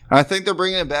down. And I think they're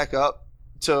bringing it back up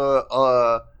to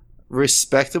a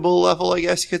respectable level, I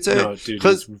guess you could say. No, dude,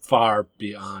 he's far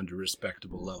beyond a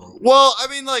respectable level. Well, I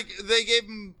mean, they gave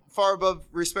him far above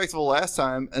respectable last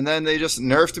time, and then they just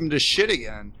nerfed him to shit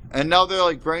again. And now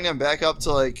they're bringing him back up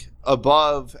to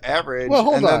above average. Well,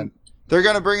 hold and on. Then they're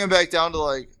gonna bring him back down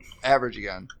to average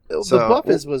again. The buff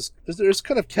there's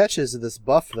kind of catches to this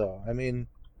buff though. I mean,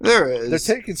 there is.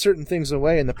 They're taking certain things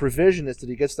away, and the provision is that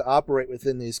he gets to operate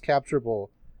within these capturable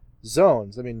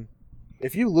zones. I mean,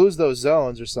 if you lose those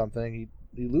zones or something,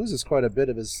 he loses quite a bit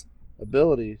of his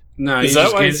ability. No, is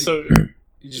that why he's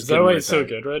so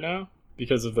good right now?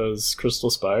 Because of those crystal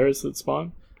spires that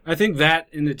spawn? I think that,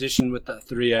 in addition with the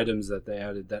 3 items that they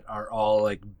added that are all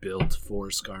built for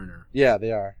Skarner. Yeah,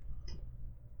 they are.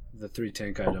 The 3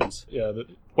 tank items. Yeah,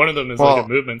 one of them is a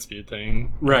movement speed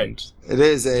thing. Right. It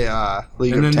is a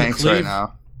League of Tanks right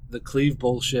now. The cleave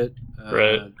bullshit.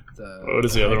 Right. What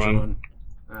is the other one?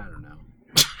 I don't know.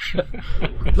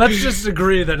 Let's just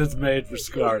agree that it's made for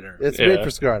Skarner. It's made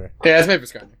for Skarner. Yeah, it's made for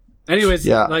Skarner. Anyways,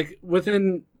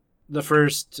 within the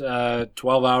first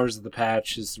 12 hours of the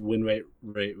patch, his win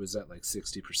rate was at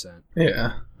 60%.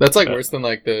 Yeah. That's worse than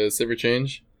the Sivir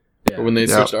change. Yeah. Or when they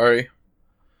switched Ahri.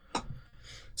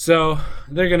 So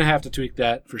they're gonna have to tweak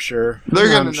that for sure. They're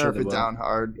gonna nerf it down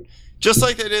hard, just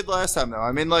like they did last time. Though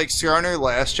I mean, Skarner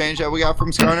last change that we got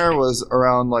from Skarner was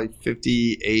around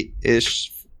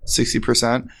 58-ish,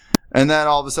 60%, And then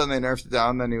all of a sudden they nerfed it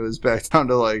down. Then he was back down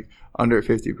to like under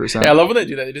 50%. Yeah, I love when they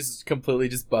do that. They just completely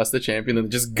just bust the champion and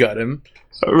just gut him.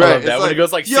 Right. That when it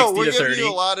goes like 60 we're to giving 30.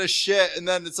 you a lot of shit, and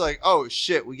then it's like, oh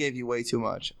shit, we gave you way too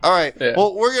much. All right, Yeah.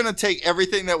 well, we're gonna take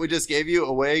everything that we just gave you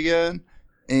away again.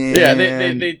 And Yeah,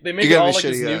 they make you're it gonna all be like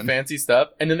shit this again. new fancy stuff,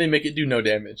 and then they make it do no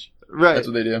damage. Right. That's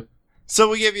what they do. So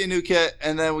we give you a new kit,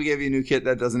 and then we give you a new kit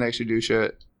that doesn't actually do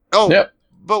shit. Oh, Yep.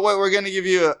 but wait, we're gonna give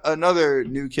you another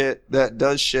new kit that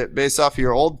does shit based off of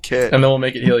your old kit, And then we'll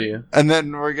make it heal you. and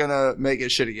then we're gonna make it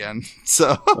shit again.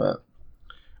 So All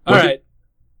right.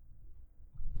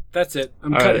 That's it.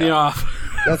 I'm cutting you off.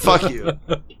 fuck you,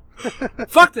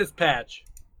 Fuck this patch.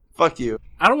 fuck you.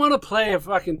 I don't want to play a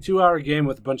fucking 2-hour game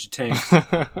with a bunch of tanks.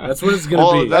 That's what it's going to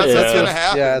Oh, be. that's gonna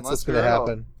happen. Yeah, that's Let's what's going to be real.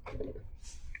 happen.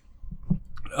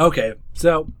 Okay,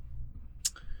 so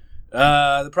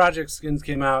the project skins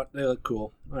came out. They look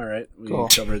cool. All right, we Cool.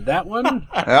 covered that one.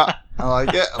 Yeah, I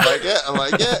like it. I like it. I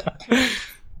like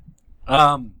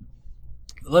it.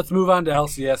 Let's move on to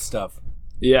LCS stuff.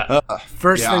 Yeah.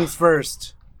 First Yeah. things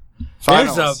first.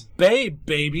 Finals. There's a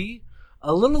baby,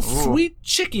 a little sweet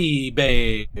chickie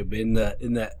babe in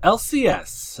the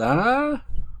LCS. Huh?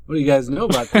 What do you guys know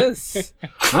about this?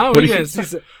 Huh? We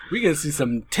gonna see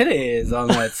some titties on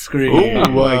that screen. Oh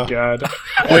my god.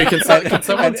 Wait, can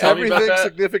someone And tell me about everything that?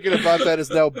 significant about that is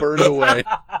now burned away.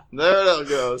 There it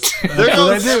goes. There what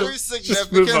goes I do. every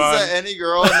significance move on. that any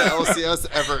girl in the LCS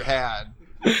ever had.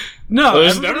 No, Well,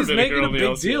 there's never everybody's been a making girl a in the big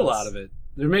LCS. deal out of it.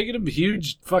 They're making a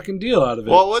huge fucking deal out of it.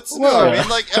 Well, what's new? Well, I mean,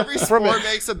 like every sport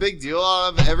makes a big deal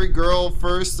out of every girl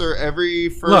first or every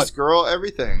first girl,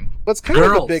 everything. That's kind of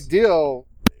Girls. a big deal.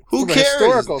 Who From a cares?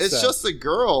 historical It's sense. just a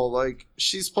girl. Like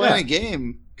she's playing a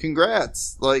game.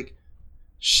 Congrats. Like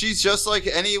she's just like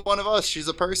any one of us. She's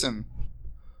a person.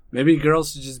 Maybe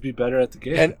girls should just be better at the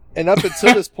game. And up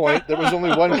until this point, there was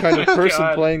only one kind of person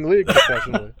God. playing League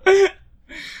professionally.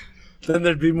 then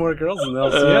there'd be more girls in the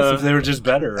LCS if they were just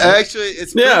better. Right? Actually,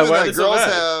 it's proven Yeah, why are that they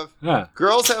so bad?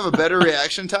 girls have a better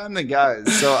reaction time than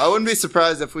guys. So I wouldn't be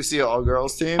surprised if we see an all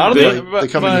girls team I don't in think- the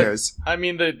coming but- years. I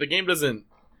mean, the game doesn't.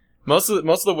 Most of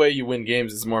the way you win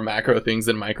games is more macro things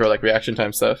than micro, like reaction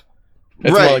time stuff.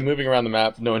 It's Right. more like moving around the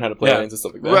map, knowing how to play Yeah. lanes and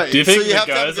stuff like that. Right. Do you So think you the have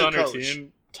to have a guys good on our coach.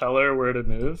 team tell her where to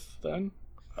move then?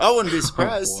 I wouldn't be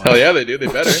surprised. Hell yeah, they do. They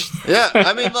better. Yeah,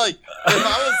 I mean, like,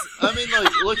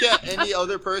 look at any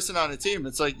other person on a team.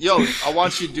 It's like, yo, I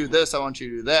want you to do this. I want you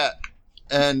to do that.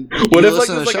 And What you if, like,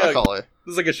 listen to there's, the like, shot a- caller.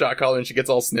 This is like a shot caller, and she gets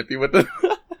all snippy with it.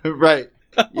 Right.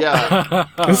 Yeah.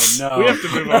 oh, no. We have to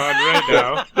move on right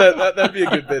now. That'd be a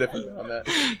good bit if we went on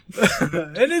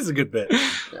that. It is a good bit.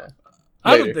 Yeah.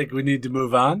 I don't Later. think we need to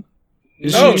move on.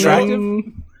 Is No, she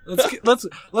attractive?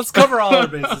 Let's cover all our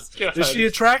bases. God. Is she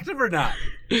attractive or not?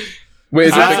 Wait,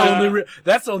 is That's it the only.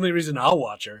 That's the only reason I'll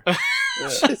watch her.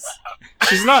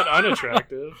 She's not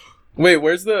unattractive. Wait,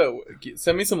 where's the?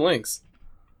 Send me some links.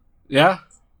 Yeah.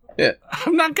 Yeah.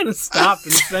 I'm not gonna stop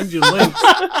and send you links.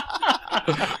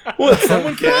 What?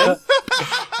 Someone can?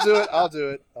 Do it. I'll do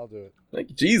it. I'll do it.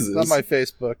 Like Jesus. It's on my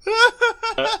Facebook.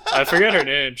 I forget her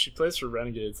name. She plays for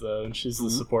Renegades though, and she's the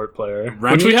support player,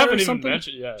 Remy which we or haven't even something?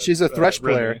 mentioned yet. She's a Thresh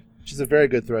Remy. player. She's a very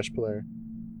good Thresh player.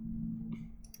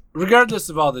 Regardless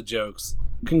of all the jokes,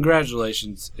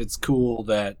 congratulations. It's cool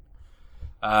that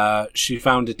she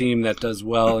found a team that does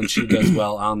well, and she does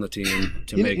well on the team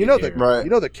to make You know it the here. Right. you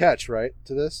know the catch, right?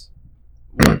 To this.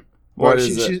 What Well,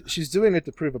 is it? She's doing it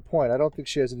to prove a point. I don't think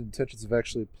she has any intentions of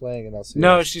actually playing in LCS.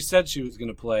 No, she said she was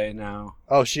gonna play now.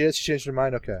 Oh, she is. She changed her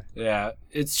mind. Okay. Yeah,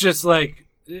 it's just like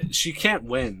she can't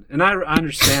win, and I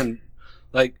understand.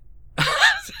 Like,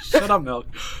 shut up, Milk.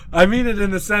 I mean it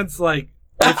in the sense like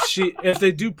if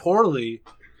they do poorly,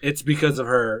 it's because of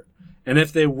her, and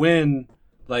if they win,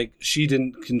 like she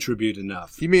didn't contribute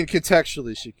enough. You mean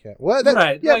contextually she can't? What?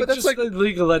 Right? Yeah, like, but that's just like the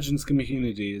League of Legends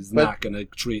community is But- not going to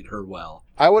treat her well.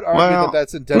 I would argue Well, that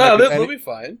that's endemic. No, of they'll any, be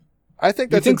fine. I think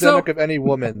You that's think so? endemic of any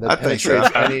woman that I think so.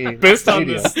 penetrates any Based on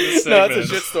medium. this No, segment,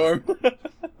 it's a shitstorm.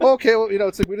 Well, okay, well,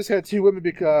 it's like we just had 2 women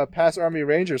pass Army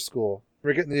Ranger school.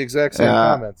 We're getting the exact same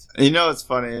Yeah. comments. You know what's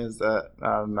funny is that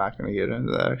I'm not going to get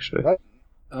into that, actually. What?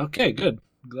 Okay, good.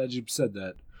 I'm glad you said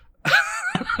that.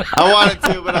 I wanted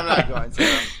to, but I'm not going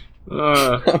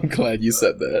to. I'm glad you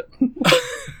said that.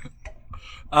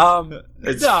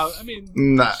 It's- No, I mean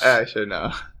Nah, actually,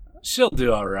 no. she'll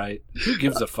do all right. Who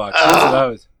gives a fuck? That's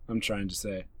what I'm trying to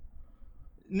say.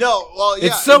 No, well, yeah.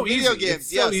 It's so in video easy. games, It's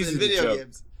so yes, easy in to video joke.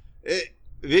 games.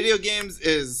 Video games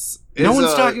is No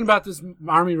one's a- talking about this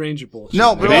Army Ranger bullshit.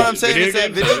 No, but Video- what I'm saying is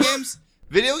that video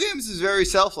video games is very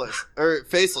selfless or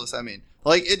faceless. I mean,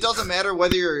 like it doesn't matter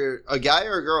whether you're a guy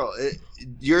or a girl.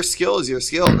 your skill is your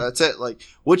skill. That's it. Like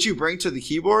what you bring to the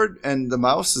keyboard and the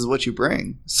mouse is what you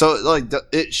bring. So like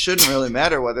it shouldn't really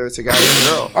matter whether it's a guy or a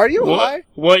girl. Are you high?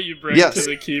 What you bring Yes. to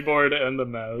the keyboard and the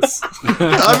mouse.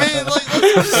 I mean, like,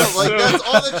 let's like that's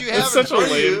all that you have. It's such a in front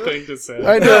of lame you. thing to say.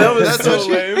 I know. That was That's so what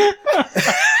you- lame.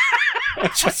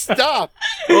 Just stop.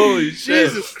 Holy shit!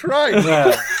 Jesus Christ.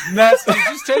 Yeah. Nasty,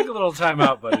 just take a little time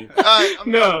out, buddy. All right, I'm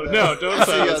No, done, no, man. don't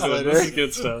See say you guys that. later. This is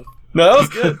good stuff. No, that was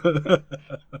good.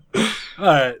 All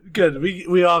right, good.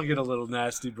 We all get a little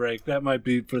nasty break. That might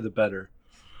be for the better.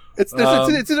 It's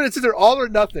either all or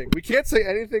nothing. We can't say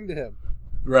anything to him.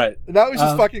 Right. And now he's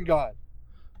just fucking gone.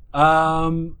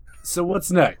 So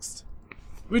what's next?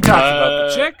 We talked about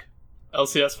the chick.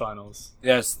 LCS finals.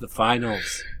 Yes, the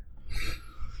finals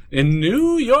in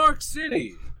New York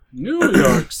City. New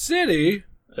York City.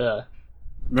 Yeah.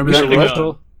 Remember that Should've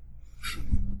commercial?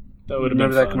 That would have Remember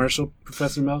been that fun. commercial,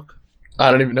 Professor Milk?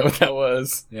 I don't even know what that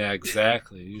was. Yeah,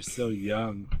 exactly. You're so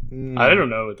young. I don't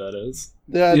know what that is.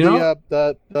 Yeah, You know?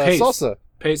 the Pace. salsa.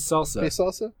 Pace salsa. Pace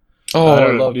salsa? Oh, I I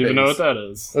don't love even know Pace. what that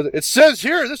is. It says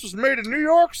here this was made in New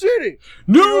York City.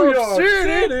 New York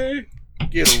City.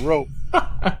 Get a rope.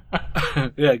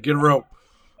 Yeah, get a rope.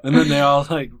 And then they all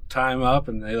like tie him up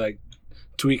and they like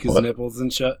tweak his nipples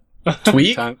and shit.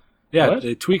 Tweak? Yeah, What?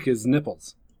 they tweak his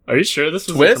nipples. Are you sure this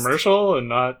was Twist? a commercial and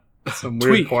not some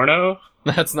weird Tweak. porno?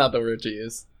 That's not the word to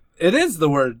use. It is the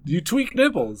word. You tweak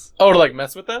nipples. Oh, to like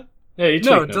mess with them? Yeah, you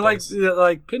No, tweak to nipples.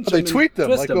 like pinch They them and tweet them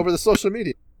twist like them. over the social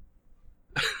media.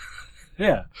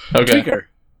 Yeah, Okay. tweaker.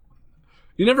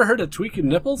 You never heard of tweaking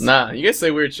nipples? Nah, you guys say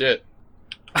weird shit.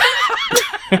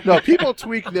 No, people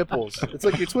tweak nipples. It's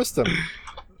like you twist them.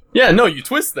 Yeah, no, you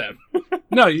twist them.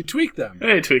 No, you tweak them.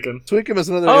 Hey, tweaking. Tweak them is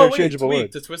another Oh, wait, interchangeable tweak,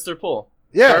 word. to twist or pull.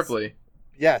 Yes. Sharply.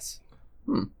 Yes.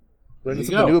 Hmm. Learning you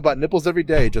something go. new about nipples every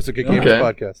day. Jessica Gamers Okay.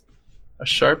 podcast. A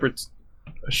sharp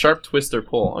twist or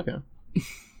pull. Okay.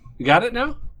 You got it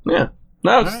now? Yeah.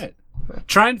 No, All right.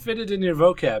 Try and fit it in your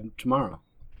vocab tomorrow.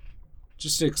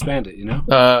 Just to expand it, you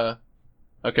know?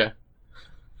 okay.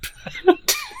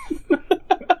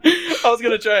 I was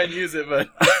gonna try and use it, but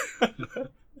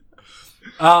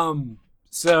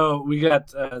So we got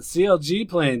CLG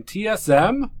playing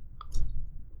TSM.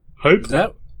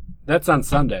 Hope. That's on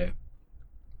Sunday.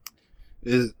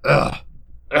 It's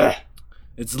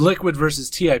Liquid versus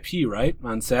TIP, right?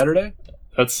 On Saturday?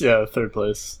 That's, third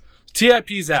place.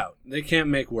 TIP's out. They can't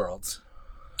make Worlds.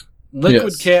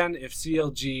 Liquid Yes. can if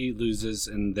CLG loses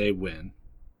and they win.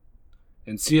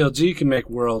 And CLG can make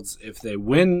Worlds if they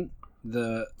win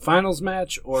the finals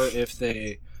match or if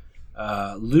they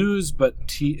lose, but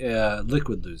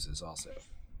Liquid loses also.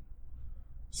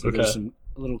 So Okay. there's some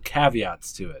little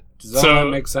caveats to it. Does all So-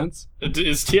 that make sense?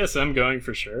 Is TSM going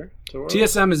for sure to Worlds?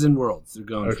 TSM is in Worlds. They're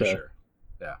going for Okay. sure.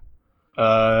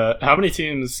 How many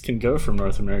teams can go from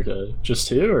North America? Just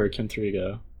 2, or can 3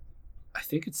 go? I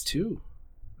think it's 2.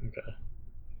 Okay.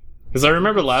 Because I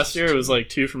remember last year it was like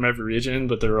 2 from every region,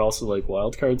 but there were also like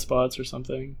wildcard spots or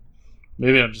something.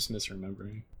 Maybe I'm just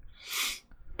misremembering.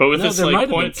 But with No, this there might like have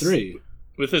been points, 3.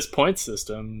 with this point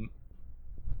system,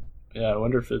 yeah, I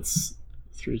wonder if it's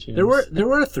 3 teams. There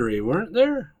were 3, weren't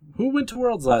there? Who went to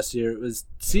Worlds last year? It was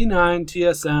C9,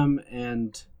 TSM,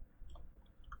 and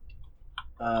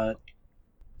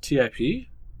TIP. Did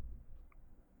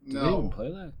they even No.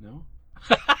 play that? No.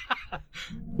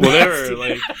 Well, they were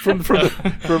like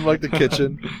from like the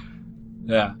kitchen.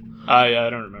 Yeah. I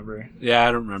don't remember. Yeah,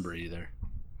 I don't remember either.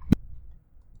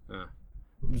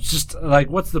 Just like,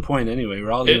 what's the point anyway?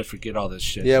 We're all gonna forget all this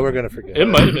shit. Yeah, we're gonna forget. It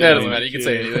might have been. Yeah, it doesn't matter. You can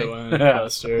say LMQ anything. that went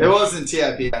last year. It wasn't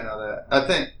TIP. I know that. I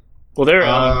think. Well, they were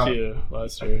LMQ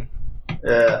last year.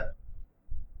 Yeah.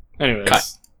 Anyways, Cut.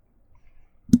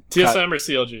 TSM or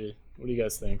CLG? What do you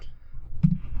guys think?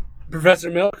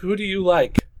 Professor Milk, who do you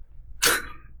like?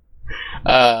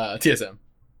 TSM.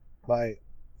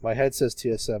 My head says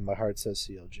TSM. My heart says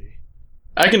CLG.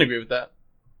 I can agree with that.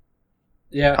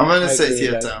 Yeah, I'm gonna I say agree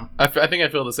with that. TSM. I think I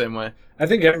feel the same way. I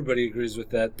think everybody agrees with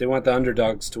that. They want the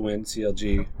underdogs to win.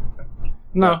 CLG.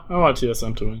 No, I want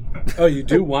TSM to win. Oh, you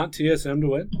do want TSM to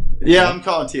win? Yeah, I'm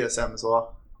calling TSM as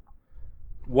well.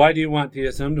 Why do you want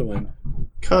TSM to win?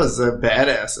 Cause they're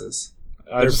badasses.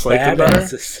 I just like them better.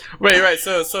 badasses. Wait, right.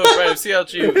 So right. If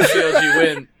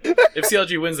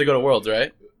CLG wins, they go to Worlds,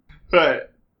 right? Right.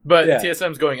 But Yeah.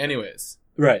 TSM's going anyways.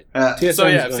 Right. TSM So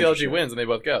yeah, if going CLG for sure. wins and they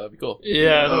both go, that'd be cool.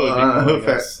 Yeah, that would be cool, I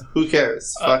guess. Who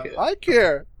cares? Fuck it. I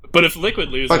care. But if Liquid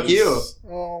loses, Fuck you.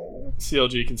 Oh.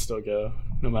 CLG can still go,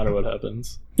 no matter what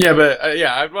happens. Yeah, but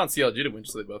I'd want CLG to win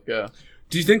so they both go.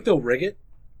 Do you think they'll rig it?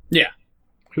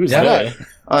 Who's Yeah. they?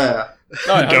 Oh yeah.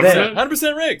 Oh, yeah, Government?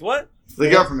 100% rigged. What? The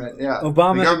government. Yeah.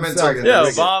 Obama The government's himself. are gonna Yeah,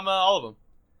 rig it. Obama, all of them.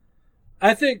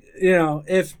 I think,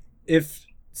 if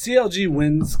CLG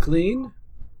wins clean,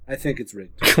 I think it's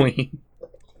rigged. Clean.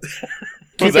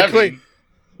 What's that mean?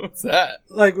 What's that?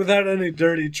 Like without any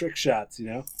dirty trick shots,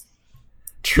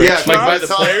 Trick Yeah, shots? Like by the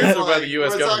talking players or like, by the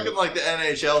U.S. we're government? talking like the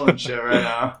NHL and shit right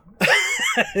now.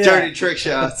 Yeah. Dirty trick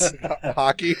shots.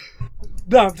 Hockey.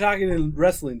 No, I'm talking in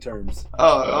wrestling terms.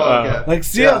 Oh, okay. Like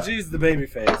CLG's the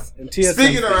babyface, and TSM's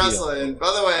Speaking the of heel. wrestling,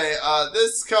 by the way,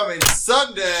 this coming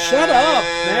Sunday. Shut up,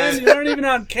 man! You aren't even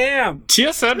on cam.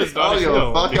 TSM is not Oh, a yo,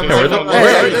 heel. fuck, because I'm everyone- not- Hey,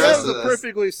 Where that is was a this?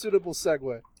 perfectly suitable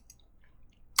segue.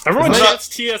 Everyone It's not- chants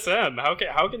TSM.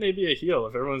 How can they be a heel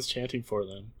if everyone's chanting for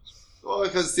them? Well,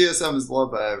 because TSM is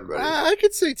loved by everybody. I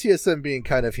could see TSM being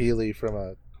kind of heely from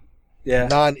a Yeah,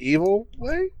 non-evil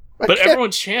way. But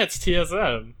everyone chants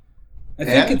TSM. I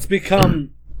think Yeah.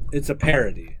 it's a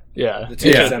parody. Yeah, The it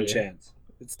TSM could be. chants.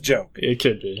 It's a joke, It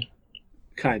could be.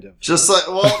 kind of. Just like,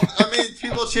 well, I mean,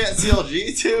 people chant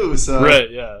CLG too, so. Right?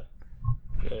 Yeah.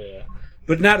 Yeah.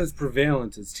 But not as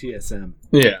prevalent as TSM.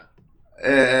 Yeah.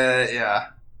 Yeah,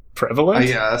 Prevalent? I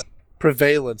guess.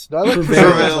 Prevalent. Not like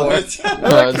Prevalent. prevalent. I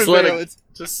like Just let it- prevalent.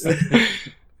 Just.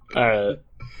 All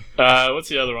right. What's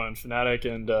the other one? Fnatic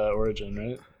and Origin,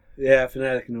 right? Yeah,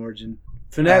 Fnatic and Origin.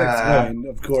 Fnatic's going,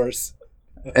 of course.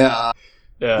 Yeah.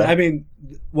 Yeah. I mean,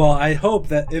 well, I hope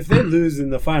that if they lose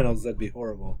in the finals, that'd be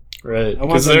horrible. Right. I want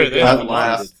Because them to they get haven't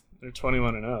laughed. lost. They're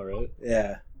 21-0, right?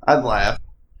 Yeah. I'd laugh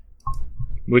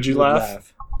Would you Would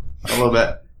laugh? a little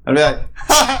bit. I'd be like,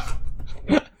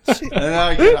 and then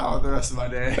I'd get on with the rest of my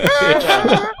day.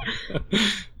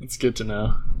 That's good to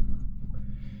know.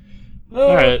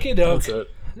 All right. Okay, doke. That's it.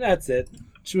 That's it.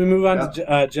 Should we move on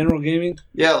to general gaming?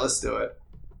 Yeah, let's do it.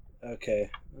 Okay.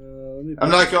 Let me I'm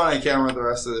not going on camera the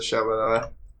rest of the show, by the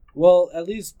way. Well, at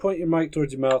least point your mic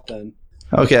towards your mouth then.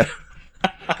 Okay.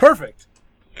 Perfect.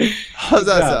 How's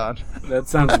that Yeah. sound? That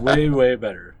sounds way, way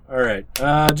better. All right.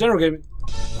 General gaming.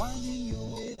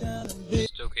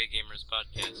 Just Okay Gamers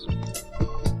Podcast.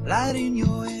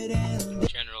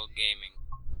 General Gaming.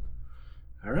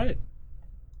 All right.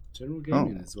 General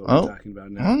gaming is what we're talking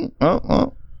about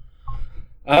now.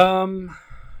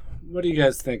 What do you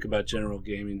guys think about general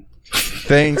gaming?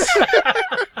 Thanks.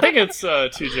 I think it's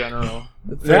too general.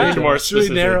 Yeah, More should we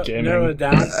specific gaming. narrow it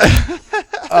down?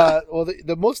 Well,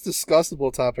 the most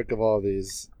discussable topic of all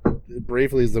these,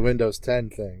 briefly, is the Windows 10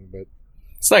 thing. But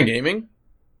It's not gaming.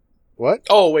 what?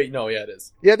 Oh wait, no, yeah, it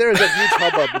is. Yeah, there is a huge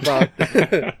hubbub about.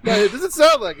 No, it doesn't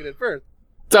sound like it at first.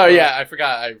 Oh yeah, I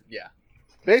forgot. Yeah.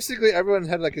 Basically, everyone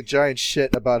had like a giant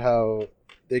shit about how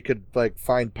they could like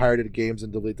find pirated games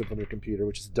and delete them from their computer,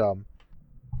 which is dumb.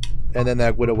 And then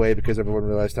that went away because everyone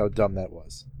realized how dumb that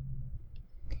was.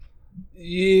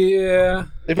 Yeah.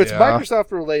 If it's Yeah.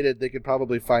 Microsoft related, they could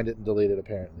probably find it and delete it,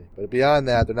 apparently. But beyond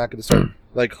that, they're not going to start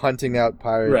like hunting out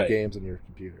pirated Right. games on your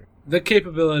computer. The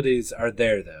capabilities are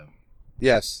there, though.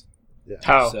 Yes. Yeah.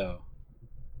 How? So,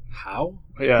 how?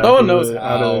 Yeah. No one how knows do they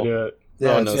how. do it? Yeah,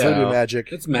 Oh, it's no, going to so- be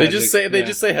magic. It's magic. They yeah.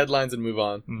 just say headlines and move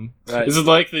on. Right. Is it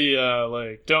like the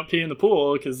like don't pee in the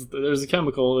pool because there's a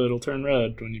chemical that'll turn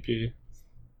red when you pee?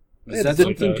 Is Yeah, that did-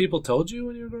 something that. people told you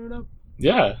when you were growing up?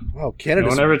 Yeah. Wow,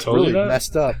 Canada's No one ever told you really that?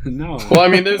 messed up. No. Well, I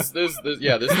mean, there's things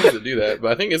to do that,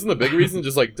 but I think isn't the big reason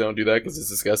just like don't do that because it's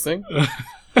disgusting.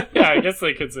 Yeah, I guess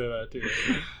they could say that too.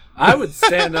 I would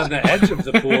stand on the edge of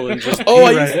the pool and just pee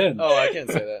I right used- in. Oh, I can't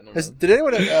say that. Never mind. Did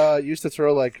anyone used to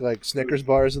throw like Snickers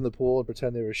bars in the pool and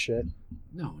pretend they were shit?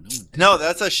 No, no one did. No,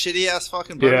 that's a shitty ass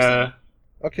fucking person. Yeah.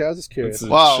 Okay, I was just curious. It's a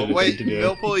Wow, shitty wait, thing to do.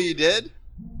 Millpool, you did?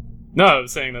 No, I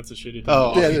was saying that's a shitty thing.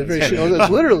 Oh. Yeah, they're very shit. Oh,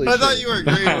 that's literally. I thought shit. you were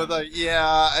agreeing with like, yeah.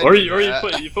 I Or do you that.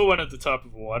 put one at the top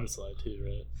of a water slide too,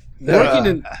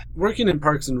 right? Working in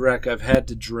Parks and Rec, I've had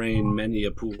to drain many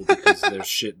a pool because there's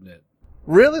shit in it.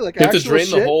 Really? Like You have to actual drain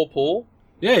shit? the whole pool.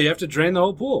 Yeah, you have to drain the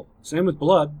whole pool. Same with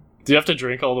blood. Do you have to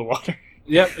drink all the water?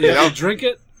 Yep, you have to drink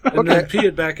it and then Okay. pee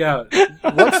it back out.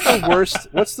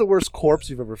 What's the worst corpse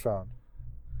you've ever found?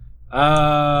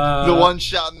 The one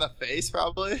shot in the face,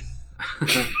 probably.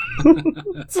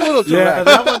 It's a little Yeah,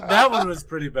 direct. that one was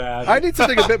pretty bad. I need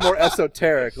something a bit more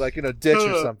esoteric, like in a ditch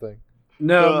or something.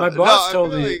 No, my boss I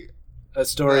told feel me like- a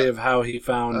story of how he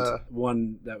found Uh.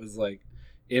 one that was like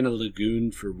in a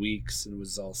lagoon for weeks and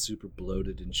was all super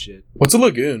bloated and shit. What's a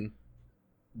lagoon?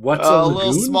 What's a a lagoon?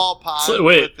 little small It's pond. like-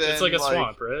 wait, within, it's like a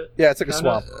swamp, right? Yeah, it's like a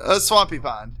Kinda? swamp. A swampy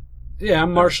pond. Yeah,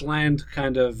 marshland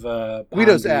kind of.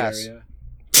 Guido's pondy ass. area.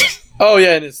 Oh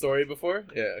yeah, in his story before.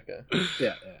 Yeah, okay.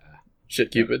 Yeah,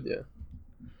 Shit, Cupid. Yeah.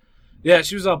 yeah.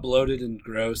 She was all bloated and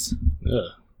gross. Yeah.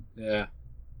 Yeah.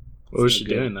 What was So she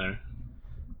good. doing there?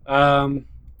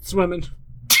 Swimming.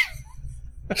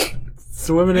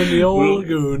 Swimming in the old Well-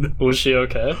 lagoon. Was she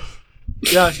okay?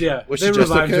 Yeah, yeah. Was they she just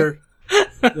revived okay? her.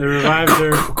 They revived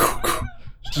her.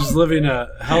 She's living a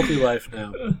healthy life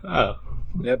now. Oh.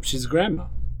 Yep, she's a grandma.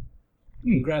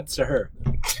 Congrats to her.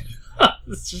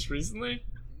 This just recently?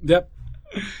 Yep.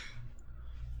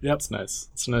 It's nice.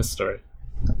 It's a nice story.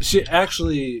 She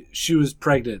was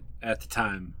pregnant at the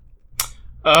time.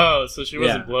 Oh, so she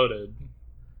wasn't bloated.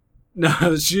 No,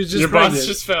 she was just Your pregnant. boss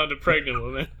just found a pregnant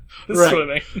woman Right.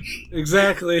 swimming.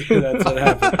 Exactly. That's what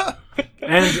happened.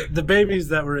 And the babies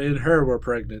that were in her were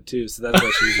pregnant too, so that's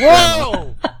why she was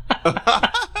Whoa!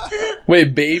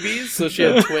 Wait, babies? So she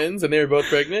had twins and they were both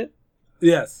pregnant?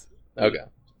 Yes. Okay.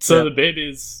 So the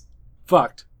babies...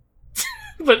 Fucked.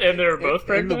 And they were both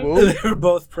In the pregnant? womb? They were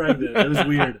both pregnant. It was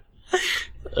weird.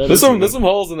 There's some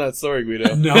holes in that story,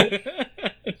 Guido. No. And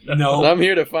No. I'm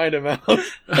here to find them out. Well,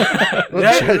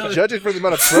 Yeah, really. Judging from the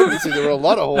amount of pregnancy, there were a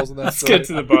lot of holes in that Let's story. get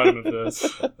to the bottom of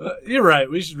this. You're right.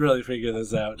 We should really figure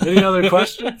this out. Any other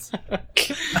questions?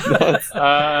 That's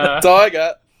all I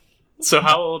got. So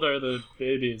how old are the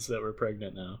babies that were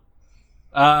pregnant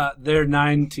now? They're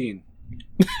 19.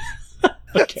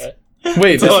 Okay.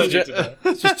 Wait, That's all I this need is to know.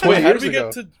 It's just 20 wait, how years did we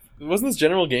ago. get to... Wasn't this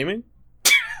General Gaming?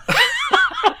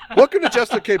 Welcome to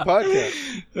Just Okay Podcast.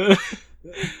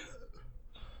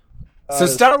 So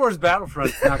Star Wars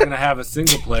Battlefront's not going to have a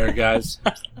single player, guys.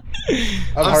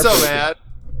 I'm so mad.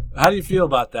 How do you feel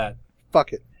about that?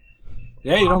 Fuck it.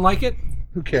 Yeah, you don't like it?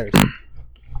 Who cares?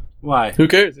 Why? Who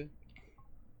cares?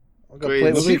 I'll go Great.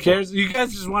 play with Nobody people. cares? You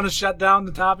guys just want to shut down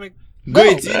the topic?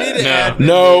 Wait, do you need to No. add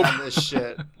No. on this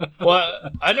shit? Well,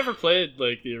 I never played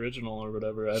like the original or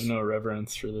whatever. I have no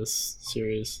reverence for this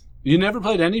series. You never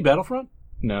played any Battlefront?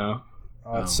 No.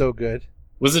 Oh, it's so good.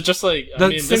 Was it just like The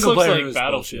this single looks player like is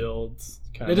Battlefield?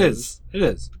 Kind It is. It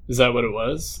is. Is that what it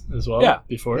was as well? Yeah.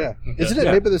 Before. Yeah. Okay. Isn't it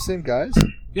Yeah. made by the same guys?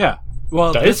 Yeah.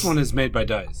 Well, DICE? this one is made by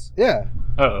DICE. Yeah.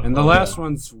 Oh. And the okay. last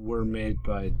ones were made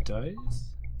by DICE?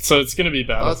 So it's gonna be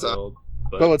that's Battlefield,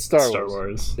 But with Star Wars.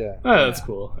 Wars. Yeah. Oh, that's Yeah.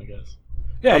 cool. I guess.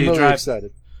 Yeah, I'm you really drive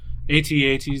excited.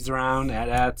 AT-ATs around,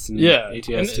 AT-ATs, and Yeah.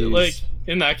 ATSTs. And, like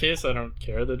in that case, I don't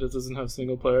care that it doesn't have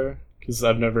single player because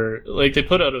I've never like they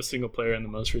put out a single player in the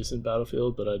most recent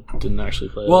Battlefield, but I didn't actually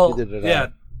play it. Well, They did it yeah, all.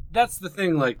 that's the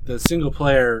thing. Like the single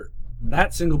player,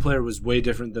 that single player was way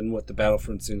different than what the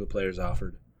Battlefront single players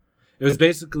offered. It was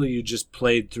basically you just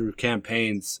played through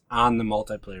campaigns on the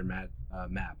multiplayer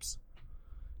maps.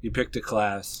 You picked a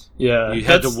class. Yeah, You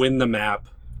had to that's- win the map.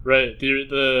 Right.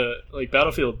 The like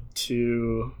Battlefield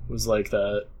 2 was like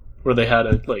that, where they had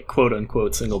a like quote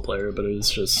unquote single player, but it was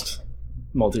just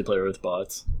multiplayer with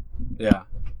bots. Yeah.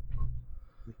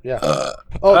 Yeah.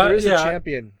 There is yeah. a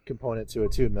champion component to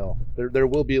it too, Mil. There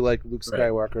will be like Luke Right.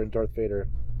 Skywalker and Darth Vader.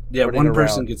 Yeah, running one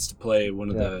person around. gets to play one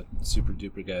of Yeah. the super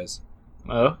duper guys.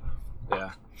 Oh,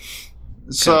 Yeah.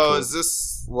 So cool. is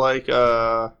this like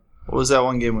what was that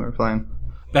one game we were playing?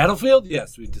 Battlefield?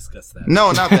 Yes, we discussed that.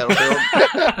 No, not Battlefield.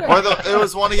 It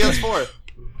was 1 against 4.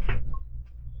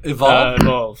 Evolve?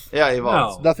 Evolve. Yeah,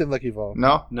 Evolve. No. Nothing like Evolve.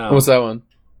 No? No. What's that one?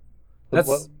 That's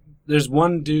What? There's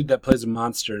one dude that plays a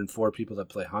monster and 4 people that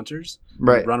play hunters.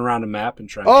 Right. Run around a map and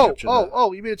try and Oh, capture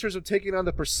you mean in terms of taking on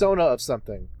the persona of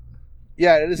something?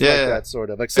 Yeah, it is Yeah, like yeah. that sort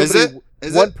of. Like Is somebody, it?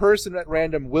 Is one it? person at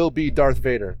random will be Darth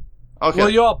Vader. Okay. Well,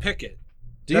 you all pick it.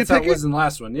 Do you That's how pick it was it? in the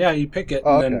last one. Yeah, you pick it,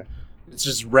 Oh, and then okay. it's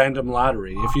just random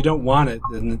lottery. If you don't want it,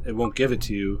 then it won't give it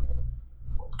to you.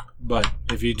 But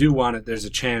if you do want it, there's a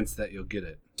chance that you'll get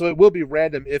it. So it will be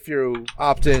random if you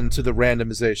opt in to the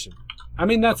randomization. I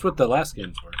mean, that's what the last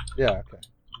games were. Yeah, okay.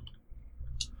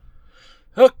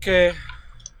 Okay.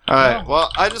 All right. Well,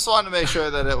 I just wanted to make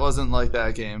sure that it wasn't like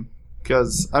that game.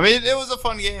 Because, I mean, it was a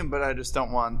fun game, but I just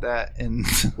don't want that in.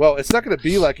 Well, it's not going to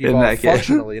be like In Evolve that game.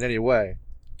 functionally in any way.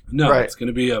 No, Right. it's going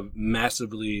to be a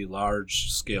massively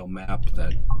large scale map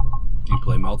that you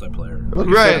play multiplayer. Look,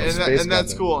 you Right, found a space and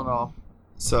that's gun cool and all.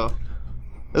 So,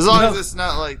 as long as No. it's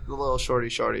not like the little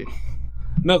shorty.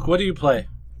 Milk, what do you play?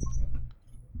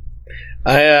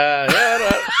 I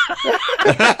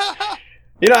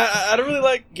don't really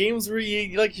like games where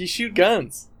you shoot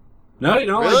guns. No, you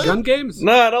don't Really? like gun games?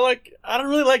 No, I don't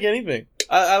really like anything.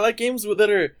 I like games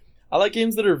I like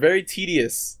games that are very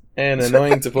tedious and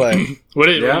annoying to play. What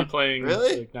are you Yeah. playing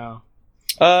Really? like now?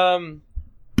 Am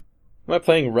I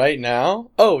playing right now?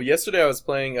 Oh, yesterday I was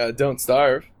playing Don't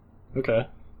Starve. Okay.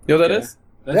 You know what that Okay. is?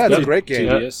 Yeah, it's a good. great game.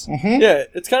 Tedious. Mm-hmm. Yeah,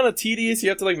 it's kind of tedious. You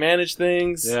have to like manage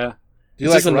things. Yeah. Do you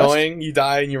It's like just Rust? annoying. You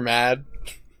die and you're mad.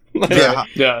 Yeah.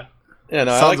 Yeah. Yeah,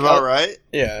 no, I Sounds like about right.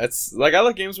 Yeah, it's like I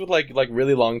like games with like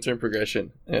really long term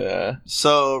progression. Yeah.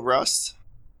 So, Rust?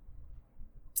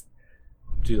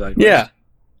 Do you like Yeah. Rust?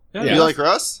 Yeah. You like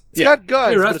Rust? It's got guns,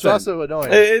 Hey, but Rust it's fan. also annoying.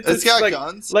 It's got like,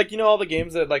 guns. Like, you know, all the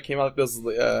games that like came out those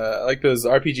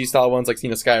RPG style ones, like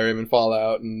Skyrim and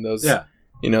Fallout and those. Yeah.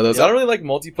 You know those. Yep. I don't really like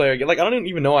multiplayer. Like, I don't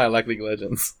even know why I like League of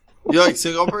Legends. You like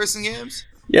single person games?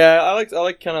 Yeah, I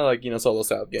like kind of like solo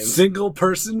style games. Single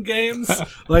person games,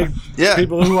 like Yeah.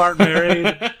 people who aren't married.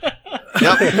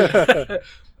 Yep.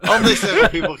 Only single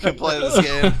people can play this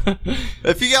game.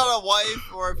 If you got a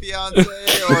wife or a fiance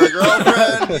or a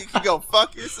girlfriend, you can go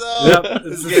fuck yourself. Yep,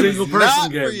 This it's a game is single person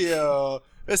not game. for you.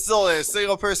 It's only a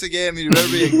single person game, and you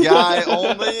better be a guy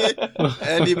only,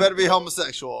 and you better be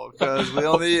homosexual because we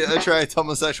only attract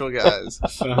homosexual guys.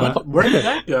 Where did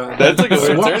that go? That's like a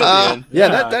weird turn at the end.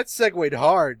 Yeah, that segued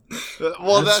hard.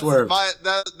 Well, That's swerved.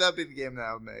 that'd be the game that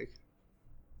I would make.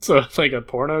 So it's like a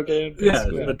porno game? Yeah,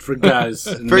 basically? but for guys.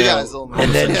 For no. guys only.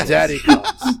 And then Daddy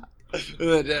comes. And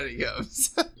then Daddy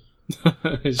goes. You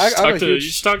I'm a should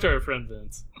huge- talk to our friend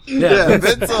Vince. Yeah,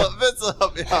 Vince will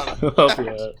help me out. He'll help you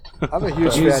out. I'm a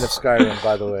huge fan of Skyrim,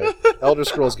 by the way. Elder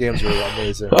Scrolls games are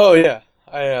amazing. Oh yeah,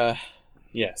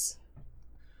 yes.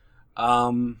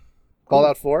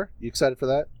 Fallout 4? You excited for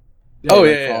that? Oh, like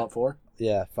yeah, yeah. Fallout 4.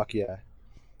 Yeah, fuck yeah.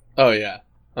 Oh yeah,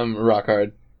 I'm rock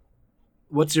hard.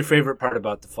 What's your favorite part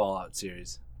about the Fallout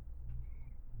series?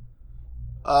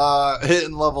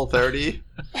 Hitting level 30.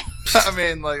 I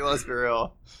mean, like, let's be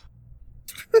real.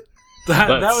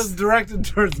 That was directed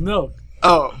towards Milk.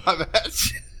 Oh, my bad.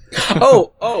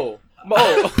 oh.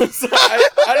 So I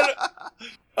don't know.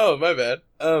 Oh, my bad.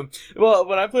 Well,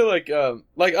 when I play like I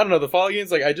don't know, the Fallout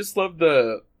games, like I just love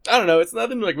the. I don't know. It's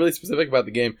nothing like really specific about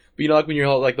the game, but you know, like when you're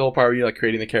like the whole part where you're like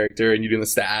creating the character and you're doing the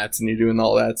stats and you're doing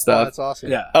all that Oh, stuff. that's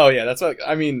awesome. Yeah. Oh yeah, that's what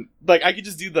I mean. Like I could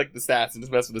just do like the stats and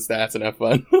just mess with the stats and have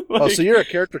fun. Oh, so you're a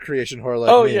character creation whore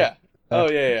like oh me. yeah,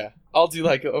 yeah. I'll do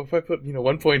like if I put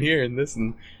 1 point here and this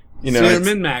and So know. you're a it's-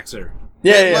 min-maxer.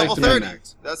 yeah. Level like the 30.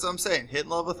 min-max. That's what I'm saying. Hitting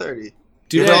level 30.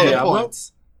 Do you Yeah, play All the Diablo?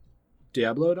 points.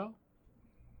 Diablo at all?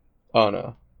 Oh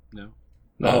no, No.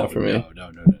 not for me. No. No.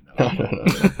 No.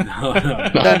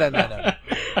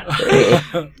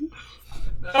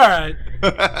 All right.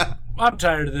 I'm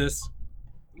tired of this.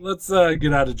 Let's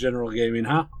get out of general gaming,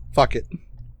 huh? Fuck it.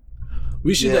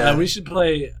 We should Yeah. we should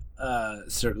play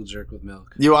Circle Jerk with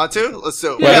Milk. You want to? Let's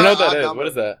do it. Wait, I don't know what I'm that is. down. What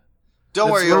is that? Don't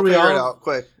That's worry, where you'll we figure it all- out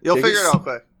quick. You'll Get figure it your- out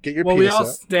quick. Get your Well, we penis all out.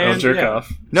 I'll stand jerk yeah,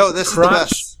 off. No, this is the Crotch.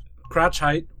 best. crotch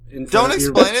height. In Don't front of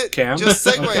your explain it. Cam. Just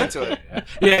segue into it.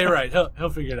 Yeah, you're right. He'll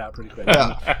figure it out pretty quick.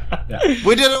 Yeah. Yeah.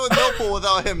 We did it with Millpool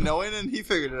without him knowing, and he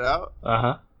figured it out.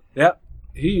 Uh-huh. Yep.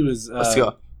 He was Let's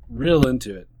go. real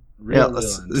into it. Yeah, Real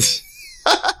let's. into it.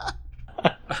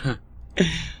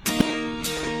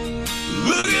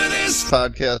 Look at this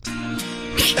podcast.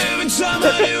 Every time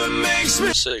I do it makes me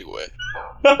Segue.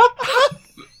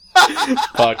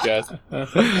 Podcast.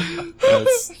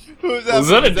 Who's that? Was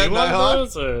that a Is new one, Nighthawk?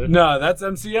 Bros, or- No, that's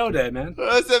MCO Day, man.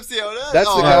 That's FCO. That's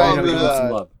the Yeah, guy we who, have some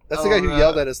uh, love. That's the guy who no.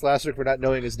 yelled at us last week for not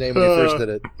knowing his name when he first did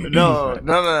it. No.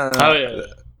 Oh, yeah.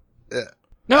 Yeah.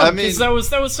 No, I because mean- that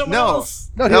was someone No.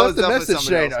 else. No, he That left was the definitely message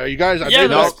somebody saying, else. "Are you guys? I Yeah,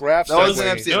 made that this was- graph that was segue." an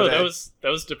MC. No, Day. that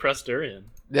was Depressed Durian.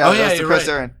 Yeah, Oh, yeah, that's you're Depressed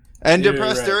right. Durian. And You're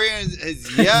Depressed right. Durian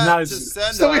is yet Not to as-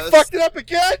 send So we us. fucked it up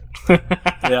again.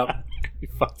 Yep. You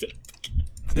fucked it.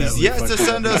 Yeah, He's we yet fucked to it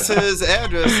send up. us his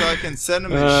address so I can send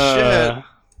him his shit.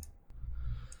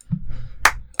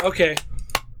 Okay.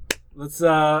 Let's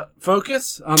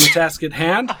focus on the task at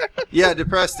hand. Yeah,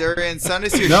 Depressed Durian, send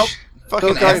us your Nope. fucking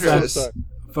Don't call me address. sorry.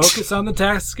 Focus on the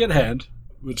task at hand,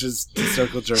 which is to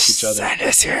circle jerk each other. Send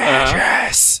us your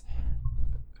address.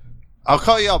 I'll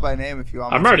call you out by name if you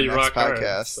want. I'm me already to next rock hard,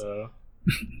 podcast. so...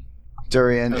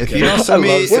 Durian, if Okay. you don't send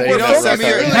me, I if love you don't saying send me that.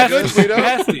 your Really address, good.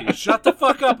 Nasty. Shut the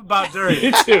fuck up about Durian.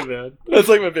 Me too, man. That's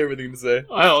like my favorite thing to say.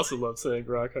 I also love saying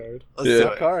rock hard. let's Yeah. do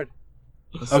Fuck it. hard.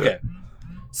 Okay.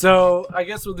 So I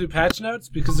guess we'll do patch notes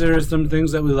because there are some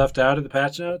things that we left out of the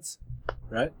patch notes,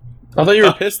 right? I thought you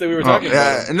were pissed that we were Oh, talking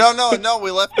yeah. about it. No,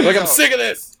 we left. Like it I'm out. sick of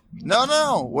this.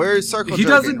 No, we're circle He jerking.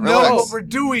 doesn't know Relax. what we're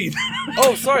doing.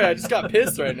 Oh, sorry, I just got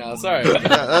pissed right now. Sorry. Yeah,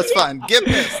 that's fine. Get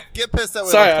pissed. Get pissed that we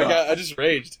Sorry, left off. I just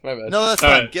raged. My bad. No, that's All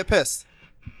fine. right. Get pissed.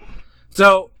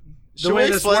 So the Should way we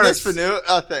this explain works. this for new?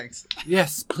 Oh, thanks.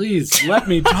 Yes, please let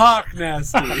me talk,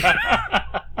 Nasty.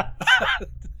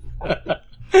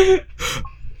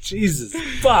 Jesus,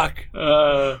 fuck.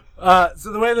 So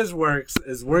the way this works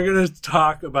is we're gonna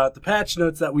talk about the patch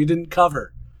notes that we didn't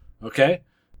cover. Okay,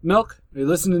 Milk, are you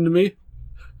listening to me?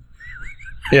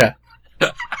 Yeah.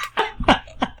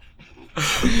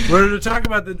 We're going to talk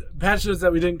about the patch notes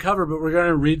that we didn't cover, but we're going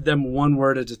to read them one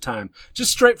word at a time.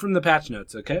 Just straight from the patch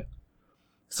notes, okay?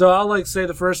 So I'll say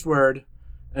the first word,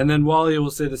 and then Wally will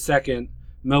say the second,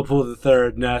 Millpool the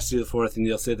third, Nasty the fourth, and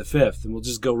you'll say the fifth, and we'll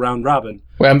just go round robin.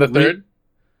 Wait, I'm the third?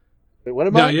 Wait, what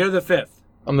am No, I? you're the fifth.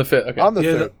 I'm the fifth. Okay. I'm the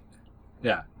You're third.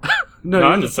 Yeah. No, you're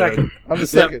I'm the the third. second. I'm the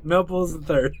second. Yeah, Millpool's the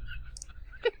third.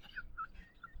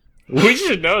 We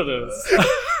should know this.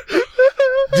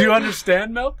 Do you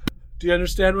understand, Milk? Do you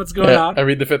understand what's going on? I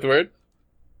read the fifth word?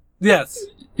 Yes.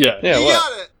 Yeah. Yeah, You what?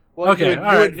 got it. Well, Okay, you all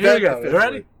right, here we invent go. the fifth You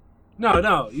ready? word.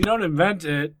 No, you don't invent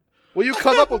it. Well, you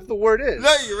come up with what the word is.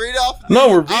 No, you read off. No,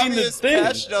 we're reading the obvious thing.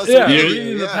 patch notes. Yeah, you- we're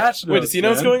reading the patch notes. Wait, does he know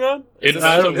what's man. going on? It's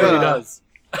I don't think he Yeah. does.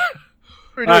 We're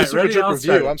All doing a right, super ready? drip I'll review.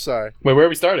 start. I'm sorry. Wait, where are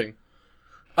we starting?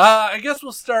 I guess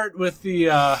we'll start with the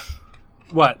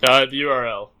what? The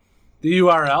URL. The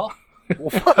URL.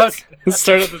 What?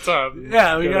 Start at the top.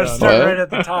 Yeah, we Go gotta down. start What? right at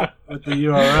the top with the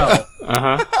URL.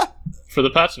 Uh-huh. For the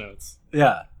patch notes.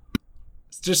 Yeah,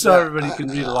 it's just so everybody can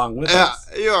read along with Yeah, us.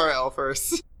 URL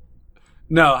first.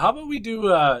 No, how about we do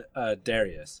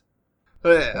Darius?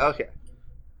 Okay.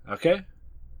 Okay.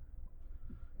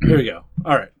 Here we go.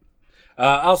 All right,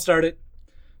 I'll start it.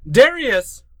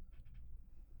 Darius.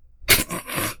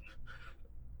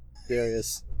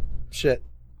 Darius. Shit.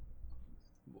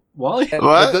 Wally. And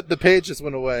What? The page just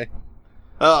went away.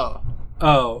 Oh.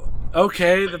 Oh,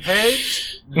 okay. The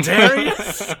page.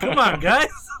 Darius. Come on, guys.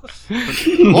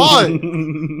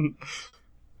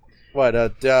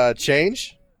 What? What?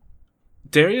 Change?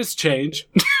 Darius change.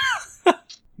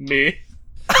 Me.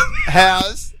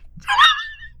 Has.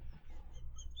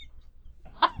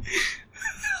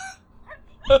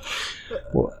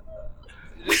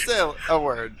 Just say a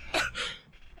word.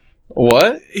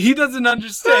 What? He doesn't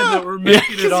understand that we're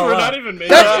making it all we're up. not even making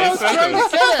That's what any I was trying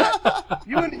sentence. to get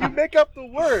at. You make up the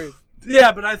word.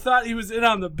 Yeah, but I thought he was in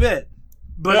on the bit.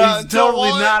 But Yeah, he's until totally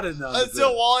Wally- not in on the Until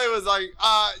bit. Wally was like,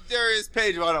 Darius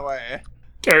Page went away.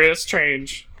 Darius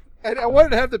change. And I wanted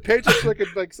to have the page so I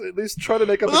could like at least try to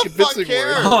make up Who a the fuck convincing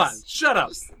cares? word. Hold on, shut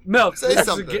up. Milk, Say this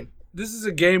something. this is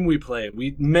a game we play.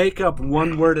 We make up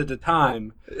one word at a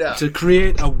time Yeah. to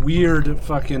create a weird,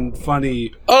 fucking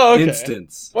funny Oh, okay.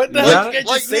 instance. What the You hell? got You it? can't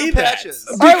Like just say new that. patches.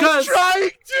 I Because was trying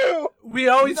to. we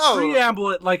always No. preamble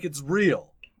it like it's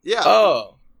real. Yeah.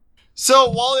 Oh. So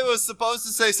Wally was supposed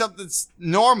to say something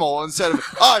normal instead of,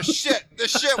 oh shit, the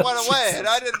shit went away, and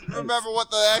I didn't remember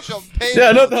what the actual page Yeah,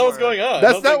 I know what notes the hell's were. going on.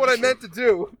 That's not what I meant to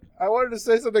do. I wanted to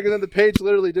say something, and then the page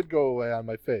literally did go away on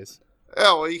my face.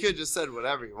 Yeah, well, you could have just said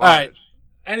whatever you All right. wanted.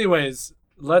 Anyways,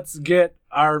 let's get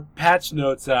our patch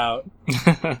notes out.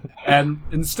 And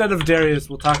instead of Darius,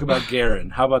 we'll talk about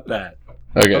Garen. How about that?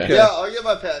 Okay. Okay. Yeah, I'll get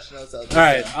my patch notes out. All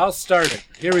right, I'll start it.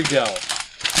 Here we go.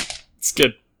 It's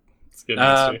good. It's good.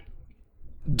 Uh, Misty.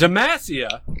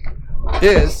 Demacia.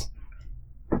 Is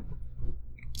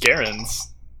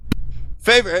Garen's.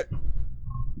 Favorite.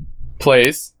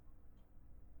 Place.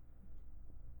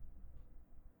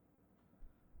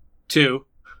 2.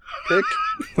 pick,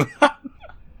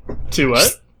 To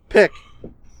what? pick.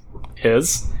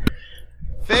 His.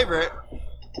 Favorite.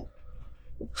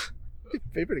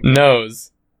 Favorite.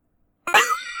 Nose.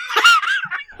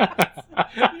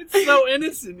 It's so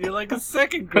innocent. You're like a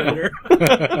second grader.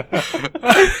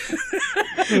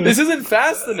 This isn't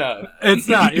fast enough. It's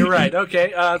not. You're right.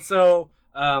 Okay. So,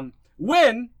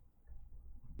 win.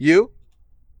 You.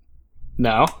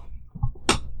 Now.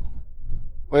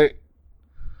 Wait.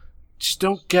 Just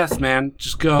don't guess, man.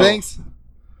 Just go. Thanks.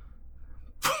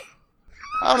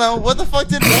 I don't know. What the fuck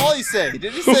did Wally say?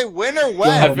 Did he say win or I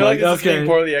when? feel like this is Okay. being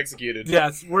poorly executed.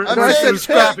 Yes, we're I'm we're saying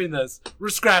scrapping this. We're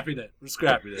scrapping it. We're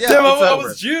scrapping it. Yeah. Damn, It's I over.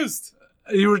 was juiced.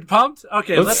 You were pumped?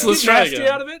 Okay, let's Let's get try nasty again.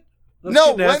 out of it. Let's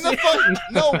No, get when nasty. the fuck?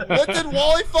 No, what did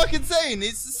Wally fucking say? He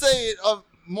needs to say a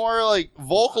more like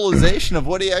vocalization of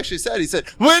what he actually said. He said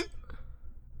win.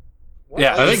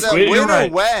 Yeah, I Is think that we- win you're or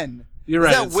right. when? You're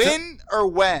right. Is that It's win or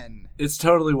when? It's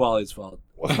totally Wally's fault.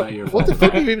 It's not your What fault. the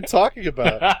fuck are you even talking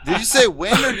about? Did you say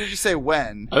win or did you say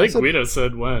when? I think Guido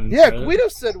said when. Yeah, right? Guido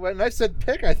said when, and I said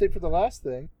pick. I think for the last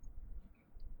thing,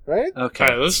 right? Okay.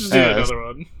 Alright, let's just do Yeah. another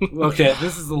one. Okay,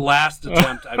 this is the last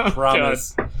attempt, I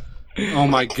promise. Oh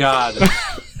my god.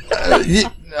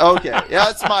 Okay, yeah,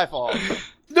 it's my fault. 'Cause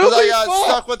I Nobody's got fault.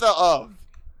 stuck with the of.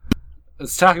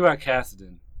 Let's talk about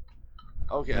Cassidon.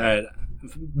 Okay. Alright.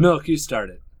 Milk, you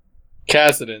start it.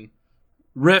 Cassidon.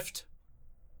 Rift.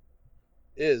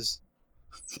 Is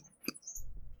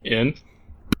In.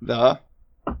 The.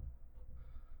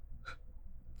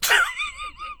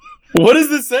 What is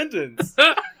this sentence?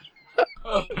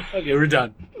 Okay, we're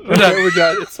done. We're okay, done. we're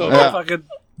done. It's over. Yeah. Fucking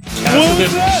What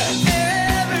was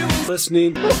that?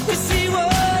 listening.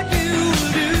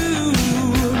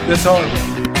 It's horrible.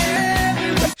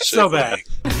 So bad.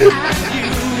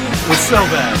 was so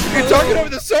bad. You're talking over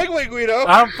the segue, Guido.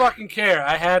 I don't fucking care.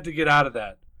 I had to get out of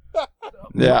that.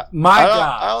 Yeah. My I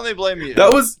God. only blame you.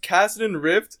 That was Kassadin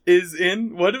Rift is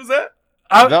in. What was that?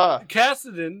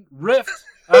 Kassadin Rift.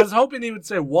 I was hoping he would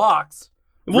say walks.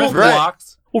 Rift right.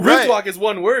 walks. Well, Right. Riftwalk is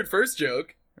one word. First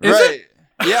joke. Is right.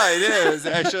 Yeah, it is,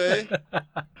 actually.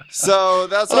 So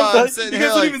that's why I'm sitting You here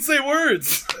guys don't like, even say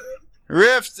words.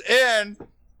 Rift in.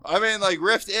 I mean, like,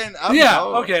 Rift in. I don't Yeah,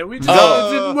 know. okay. We just Oh.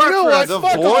 it didn't work You know for what? us. The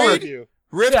Fuck all void? of you.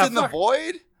 Rift Yeah, in the fuck.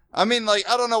 void? I mean, like,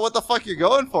 I don't know what the fuck you're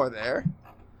going for there.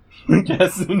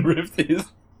 Kassadin Rift is.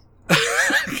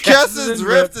 Kessin's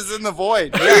Rift is in the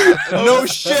void. Yeah, no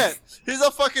shit. He's a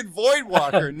fucking void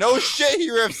walker. No shit, he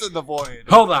rifts in the void.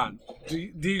 Hold on. Do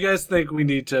you guys think we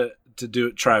need to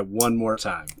try one more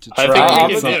time? To try I think we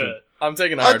can something? do it. I'm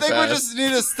taking a I hard think pass. we just need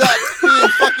to stop being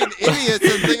fucking idiots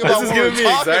and think about This is what we're giving me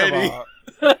talking anxiety. about.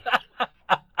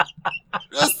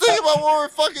 Just think about what we're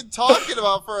fucking talking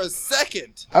about for a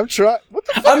second. I'm trying. What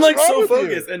the fuck I'm is like wrong so with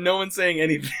focused, you? and no one's saying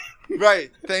anything.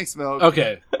 Right. Thanks, Milk.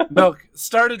 Okay. Milk,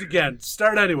 start it again.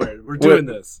 Start anywhere. We're doing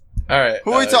this. All right.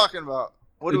 Who are we talking about?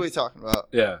 What are we talking about?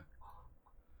 Yeah.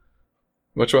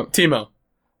 Which one? Timo.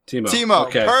 Timo.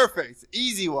 Okay. Perfect.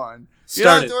 Easy one. You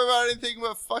don't Start have to it. worry about anything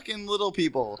but fucking little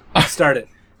people. Start it.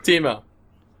 Timo.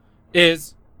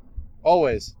 Is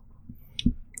Always.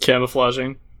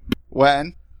 Camouflaging.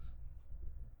 When?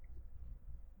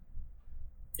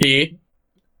 He.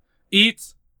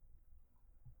 eats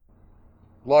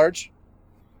Large.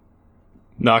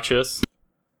 Noxious.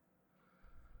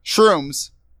 Shrooms.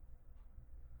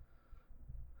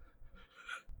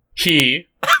 He.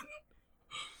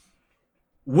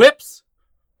 whips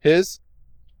His.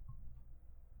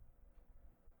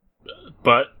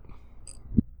 But.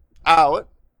 Out.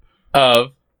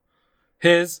 Of.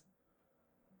 his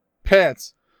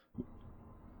Pants.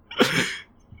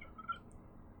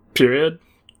 Period.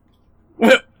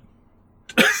 You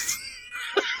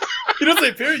don't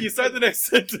say period. You start the next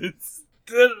sentence.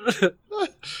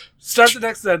 start the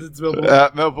next sentence,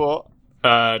 Millpool.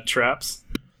 Millpool. Traps.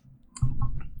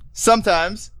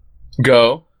 Sometimes.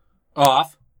 Go.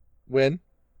 Off Win.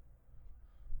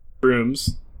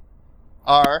 Rooms.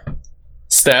 Are.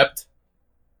 Stepped.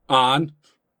 on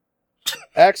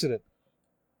Accident.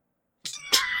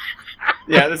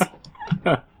 Yeah. This.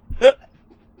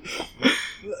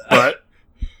 But.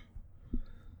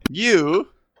 You.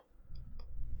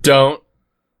 Don't.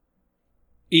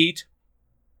 eat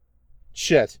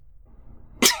Shit.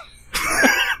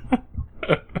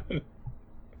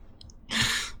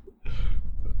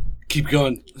 keep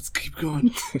going. Let's keep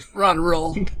going. We're on a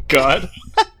roll. God.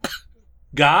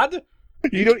 God?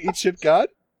 You don't eat shit, God?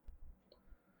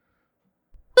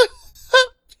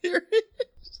 Period.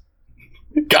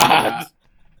 God.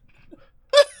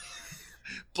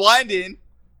 Blinding.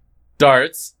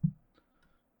 Darts.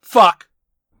 Fuck.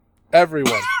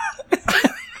 Everyone.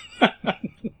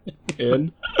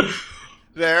 In.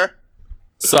 There.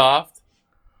 Soft.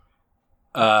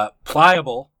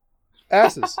 Pliable.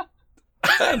 Asses.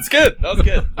 That's good. That was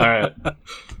good. Alright.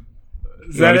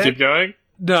 Is You want that to it? keep going?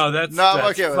 No, that's No, I'm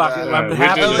that's okay with fucking, that. I'm Alright, we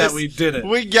happy did that it. we did it.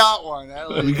 We got one. At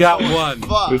least. We got one.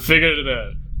 Fuck. We figured it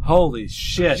out. Holy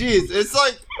shit. Jeez, it's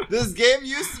like this game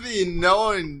used to be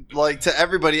known like to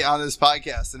everybody on this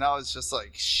podcast, and now it's just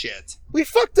like shit. We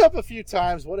fucked up a few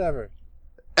times, whatever.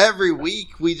 Every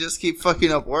week we just keep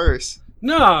fucking up worse.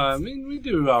 No, I mean we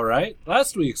do all right.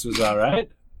 Last week's was all right.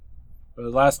 Or the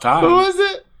last time. Who was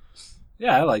it?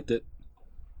 Yeah, I liked it.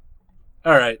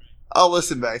 All right. I'll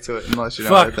listen back to it and let you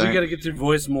know. Fuck, what I we think. gotta get through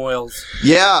voicemails.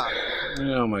 Yeah,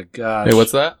 Oh my god. Hey,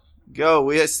 what's that? go.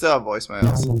 We still have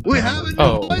voicemails. We have a new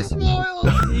Oh.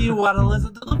 voicemail. You wanna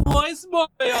listen to the voicemail?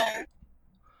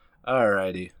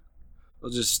 Alrighty.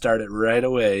 We'll just start it right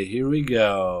away. Here we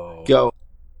go. Go.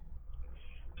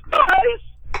 Guys,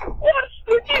 what's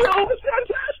the deal with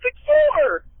Fantastic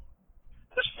Four?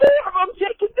 There's 4 of them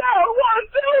taking down one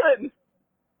villain.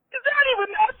 Is that even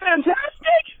that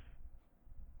fantastic?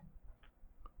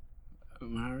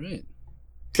 Alright.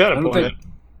 Got I a don't point. think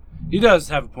he does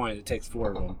have a point. It takes 4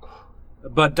 of them.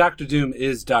 But Doctor Doom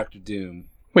is Doctor Doom.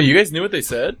 Wait, you guys knew what they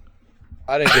said?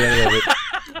 I didn't get any of it.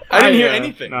 I didn't hear Yeah.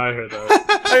 anything. No, I heard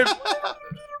that.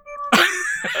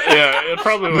 Yeah, it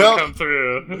probably would Milk- come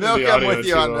through. Milk, the I'm audio with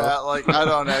you too on well. that. Like, I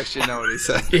don't actually know what he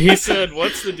said. He said,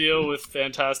 "What's the deal with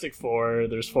Fantastic Four?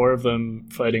 There's 4 of them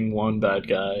fighting one bad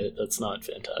guy. That's not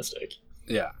fantastic."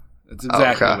 Yeah. That's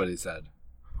exactly Okay. what he said.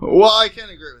 Well, I can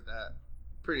agree with that.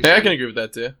 Pretty Yeah, I sure. can agree with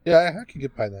that too. Yeah, I can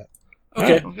get behind that.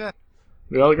 Okay. Okay.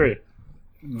 We all agree.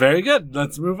 Very good.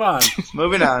 Let's move on.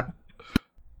 Moving on.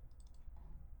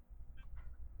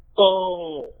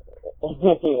 Oh.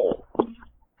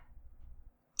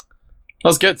 That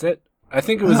was good. That's it. I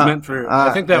think it was meant for.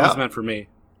 I think that was meant for me.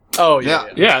 Oh yeah.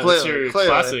 Yeah, that's your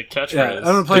classic catchphrase. Yeah, I'm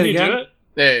gonna play it again. Do it?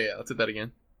 Yeah. Let's do that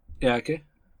again. Yeah. Okay.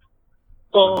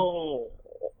 Oh.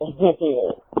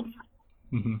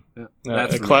 Mm-hmm. Yeah,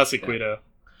 That's a classic Guido.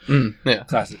 Yeah.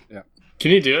 Classic. Yeah.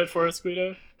 Can you do it for us,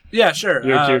 Guido? Yeah, sure.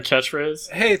 Your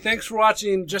catchphrase. Hey, thanks for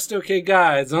watching Just Okay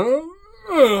Guys. It's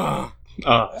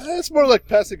more like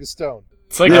passing a stone.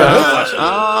 It's like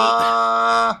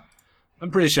I'm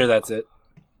pretty sure that's it.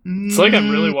 It's like I'm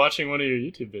really watching one of your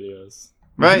YouTube videos.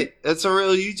 Right, it's a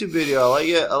real YouTube video.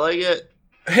 I like it.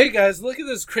 Hey guys, look at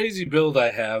this crazy build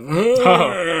I have.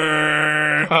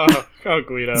 Oh,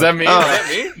 Guido. Is that me? Oh. Is that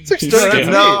me? It's like starting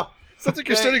a No. Sounds like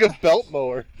you're starting a belt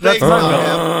mower. Thanks,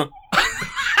 man.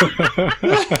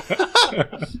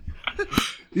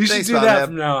 You should Thanks, do Bob, that man.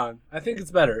 from now on. I think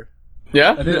it's better.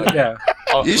 Yeah? I think, yeah.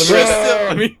 Oh, You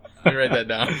let me write that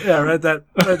down. Yeah, write that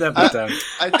bit down.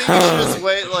 I think you should just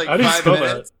wait like How do you 5 spell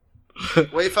minutes.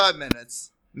 Wait 5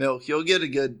 minutes. Milk, you'll get a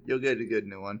good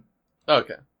new one.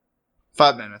 Okay.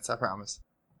 5 minutes, I promise.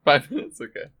 5 minutes?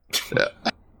 Okay.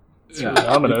 Yeah,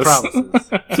 ominous. promises.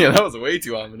 Yeah, that was way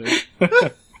too ominous.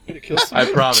 I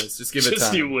promise. Just give it Just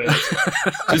time. you wait.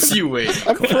 Just you wait.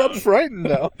 I'm frightened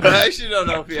now. I actually don't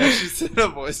know if he actually sent a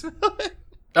voicemail. All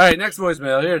right, next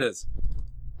voicemail. Here it is.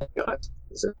 Guys,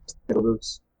 this is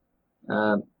Luke's.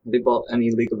 Have you bought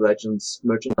any League of Legends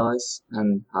merchandise,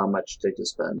 and how much did you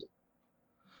spend?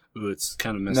 Ooh, it's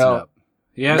kind of messed No. up.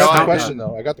 Yeah, I got the question,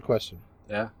 though. I got the question.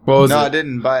 Yeah. What was No, it? I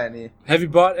didn't buy any Have you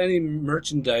bought any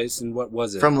merchandise, and what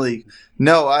was it? from League.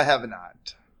 No, I have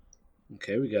not.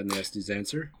 Okay, we got Nasty's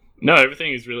answer. No,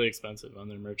 everything is really expensive on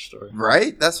their merch store.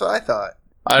 Right? That's what I thought.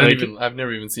 I've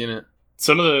never even seen it.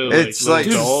 Some of the It's like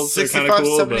little dolls are kind of 65,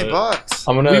 cool, 70 but bucks.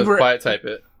 I'm gonna We were- quiet type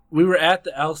it. We were at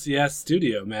the LCS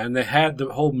studio, man. They had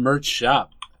the whole merch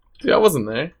shop. Dude, I wasn't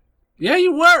there. Yeah,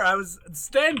 you were. I was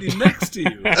standing next to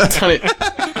you. Tony-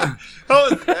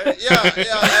 Oh, yeah,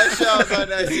 actually I was on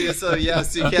next to you, so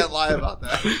yes, you can't lie about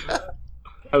that.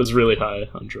 I was really high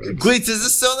on drugs. Wait, is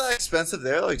this still that expensive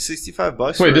there? Like $65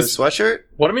 Wait, for this- a sweatshirt?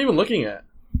 What am I even looking at?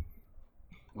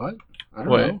 What? I don't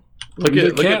Wait. know. Look You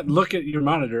at can't look at your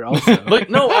monitor. Also, Look,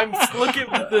 no, I'm looking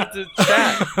at the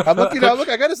chat. I'm looking now. Look,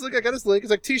 I got his link. It's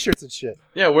like T-shirts and shit.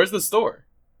 Yeah, where's the store?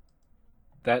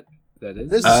 that is.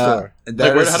 This is the store.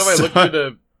 Like, how do I look through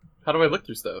the? How do I look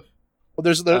through stuff? Well,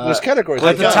 there's categories.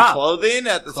 At the It's top. Clothing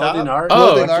at the Clothing top. art.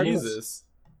 Clothing Oh, art. Jesus.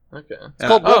 Okay.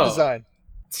 called web Oh. design.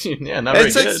 Yeah, not very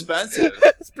It's good. expensive.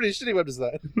 It's pretty shitty web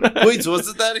design. Wait, was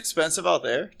it that expensive out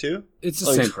there too? It's the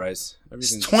Like, same price.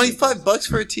 It's Everything's the same price. $25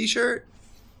 for a T-shirt.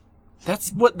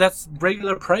 That's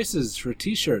regular prices for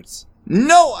T-shirts.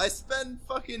 No, I spend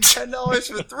fucking $10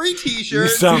 for 3 You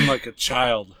T-shirts. sound like a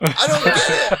child. I don't get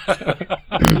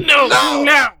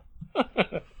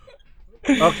it.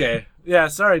 No. Okay. Yeah,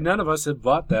 sorry, none of us have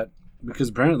bought that because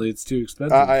apparently it's too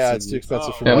expensive. Yeah, it's too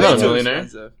expensive for Yeah, I'm me. not a Way too millionaire.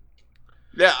 expensive.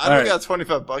 Yeah, I All don't got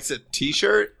 $25 a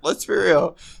T-shirt. Let's be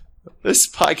real. This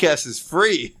podcast is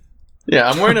free. Yeah,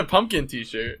 I'm wearing a pumpkin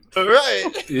T-shirt.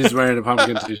 Right. He's wearing a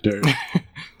pumpkin T-shirt.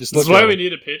 Just That's look why at we it.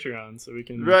 need a Patreon so we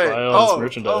can Right. buy all Oh, this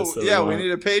merchandise. that yeah, we want.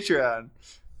 need a Patreon.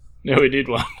 Yeah, we need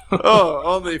one. Oh,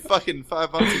 only fucking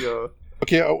 5 months ago.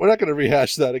 Okay, we're not going to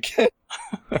rehash that again.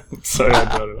 Sorry, I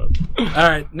brought it up. All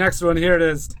right, next one. Here it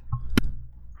is.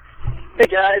 Hey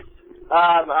guys,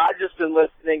 I've just been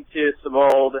listening to some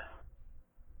old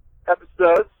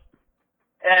episodes,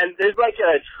 and there's like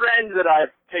a trend that I've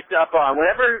picked up on.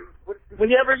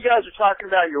 Whenever you guys are talking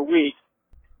about your week,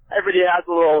 everybody has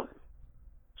a little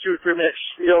 2-3 minute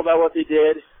spiel about what they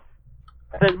did,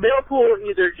 and then Millpool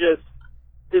either just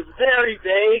is very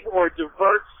vague or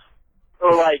diverts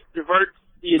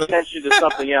the attention to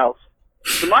something else.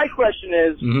 So my question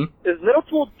is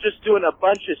Millpool just doing a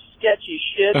bunch of sketchy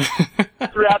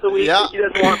shit throughout the week Yeah. that he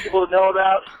doesn't want people to know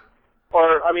about?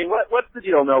 Or, I mean, what's the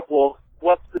deal, Millpool?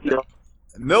 What's the deal?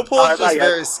 Millpool is bye, just guys.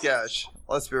 very sketch.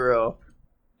 Let's be real.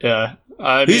 Yeah,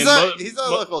 I mean, He's a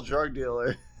local drug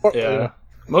dealer. Yeah,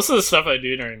 most of the stuff I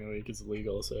do during the week is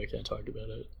illegal, so I can't talk about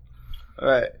it. All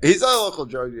right, he's a local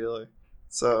drug dealer,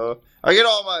 so I get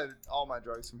all my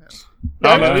drugs from him.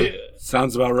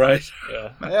 Sounds about right.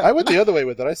 Yeah. I went the other way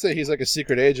with it. I say he's like a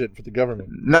secret agent for the government.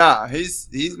 Nah, he's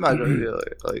my drug dealer.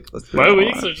 Like, let's be My real.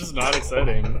 weeks are just not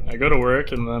exciting. I go to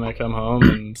work and then I come home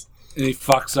and And he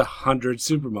fucks 100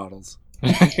 supermodels.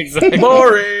 exactly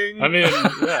Boring. I mean,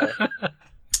 yeah,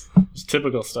 just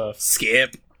typical stuff.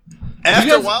 Skip.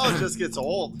 After a while, it just gets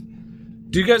old.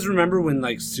 Do you guys remember when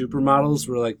like supermodels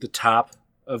were like the top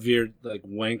of your like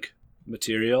wank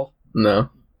material? No.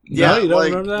 Yeah, you don't like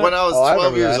remember that? when I was Oh, I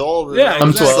 12 remember years that. old. Yeah, I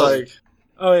was just I'm 12. like,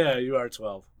 Oh yeah, you are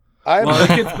 12. Well,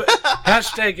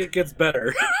 hashtag it gets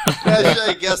better.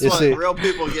 Hashtag guess You what? see. Real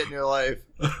people get in your life.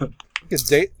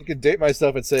 I can date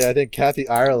myself and say I think Kathy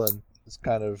Ireland is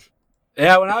kind of.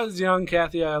 Yeah, when I was young,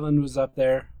 Kathy Ireland was up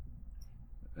there.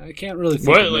 I can't really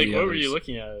think of many what were others. you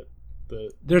looking at?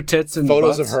 Their tits and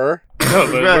Photos butts. of her. No,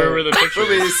 but where were the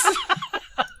pictures?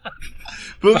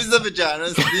 Boobies and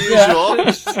vaginas, the usual.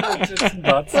 Tits and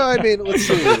butts. Well, I mean, let's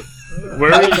see. Where were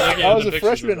you looking at I was the a pictures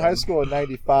freshman in of high them? school in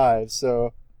 '95,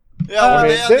 so. Yeah, I were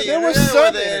mean, they on the there was internet or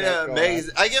were they in something a going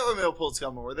magazine? I get where Millpool's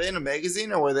coming. Were they in a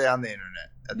magazine or were they on the internet?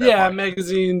 At that Yeah, point?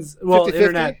 magazines. Well, 50-50?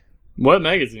 internet. What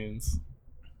magazines?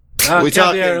 We Kathy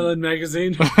talking- Ireland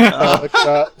magazine.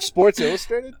 Sports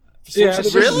Illustrated. Yeah,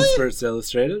 Sports really? Illustrated? Sports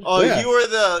Illustrated. Oh, Yeah. you were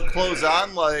the clothes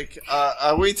on? Like,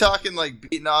 are we talking like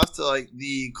beating off to like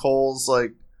the Kohl's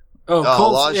like Oh,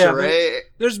 Kohl's, yeah, lingerie?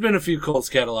 there's been a few Kohl's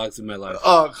catalogs in my life.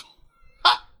 Oh,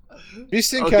 Have you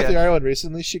seen Okay. Kathy Ireland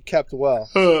recently? She kept well.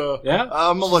 Yeah?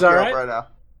 I'm gonna She's look her alright? up right now.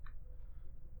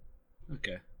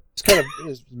 Okay. It's kind of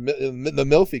the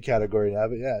milfy category now,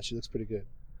 but yeah, she looks pretty good.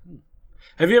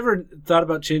 Have you ever thought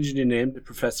about changing your name to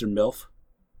Professor MILF?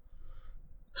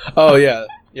 Oh yeah.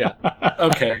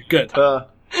 Okay, good. She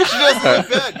does look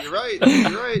bad. You're right.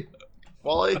 You're right,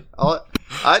 Wally.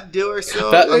 I'd do her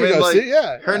so. That- There you go. like, See?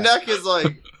 Yeah. her neck is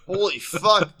like, holy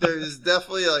fuck. There's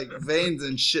definitely like veins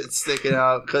and shit sticking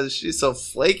out because she's so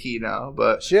flaky now.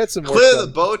 But She had some work clearly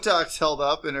the done. Botox held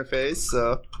up in her face.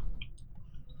 So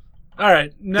All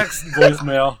right, next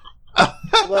voicemail.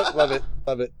 Love it.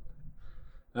 Love it.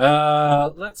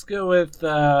 Let's go with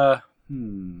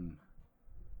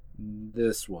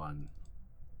this one.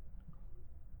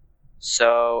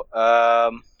 So,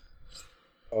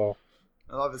 Oh.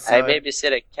 I love it. I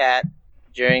babysit a cat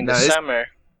during the Nice. summer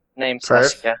named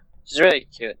Perf. Saska. She's really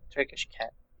cute, Turkish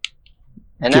cat.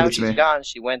 And Give now it to she's me. gone.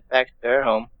 She went back to her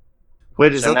home.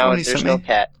 Wait, is So that the now one you there's sent no me?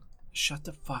 cat. Shut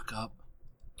the fuck up.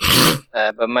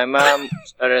 But my mom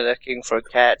started looking for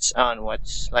cats on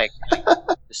what's like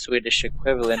the Swedish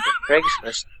equivalent of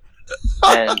Craigslist.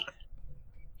 And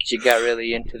she got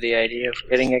really into the idea of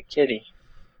getting a kitty.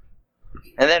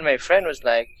 And then my friend was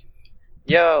like,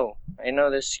 yo, I know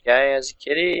this guy has a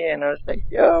kitty. And I was like,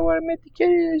 yo, I want to meet the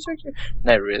kitty. He's so cute.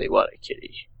 And I really want a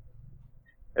kitty.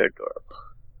 They're adorable.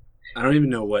 I don't even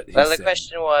know what he Well, the said.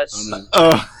 question was,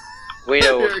 Oh,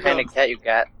 Guido, Here what it kind of comes. cat you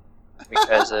got?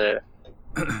 Because it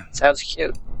sounds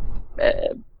cute.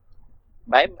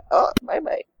 Bye. Oh, bye.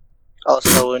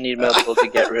 Also, we need Millpool to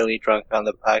get really drunk on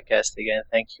the podcast again.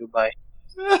 Thank you. Bye.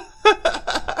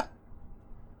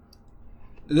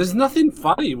 There's nothing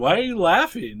funny. Why are you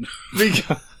laughing?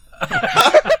 because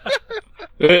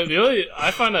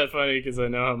I find that funny because I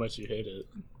know how much you hate it.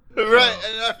 right,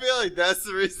 and I feel like that's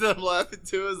the reason I'm laughing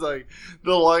too. Is like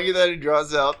the longer that he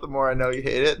draws it out, the more I know you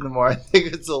hate it, and the more I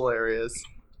think it's hilarious.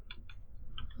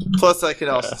 Plus, I can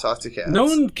also talk to cats. No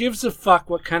one gives a fuck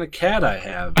what kind of cat I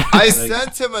have. I Like,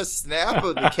 sent him a snap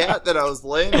of the cat that I was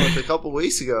laying with a couple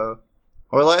weeks ago,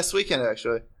 or last weekend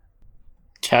actually.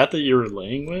 Cat that you were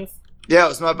laying with? Yeah, it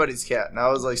was my buddy's cat, and I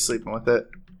was like sleeping with it.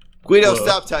 Guido, Whoa.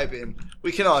 stop typing.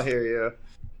 We can all hear you.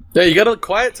 Yeah, you gotta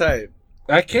quiet type.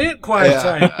 I can't quiet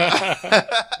type. Yeah.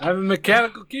 I have a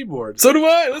mechanical keyboard. So do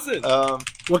I. Listen.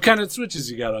 What kind of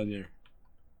switches you got on there?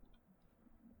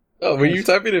 Oh, were you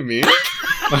typing at me?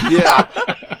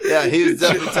 yeah, he was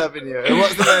definitely typing you. It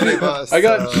wasn't any of us. I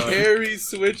got so- cherry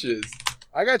switches.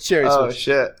 I got cherry Oh switches.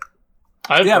 shit!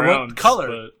 I have Yeah, what browns,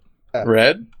 color?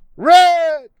 Red?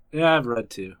 Red. Yeah, I've read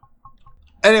two.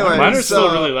 Anyway, Mine are so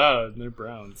still really loud. They're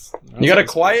browns. You gotta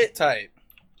quiet type.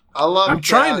 I love. I'm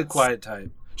trying to cats. quiet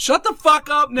type. Shut the fuck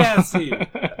up, Nasty.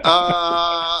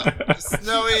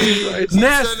 Snowy, you keep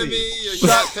Nasty. sending me your Shut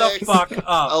cat the pics. fuck up.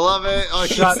 I love it. I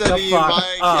keep Shut the sending you fuck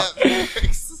my up. cat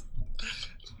pics.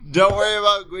 Don't worry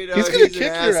about Guido. He's gonna an kick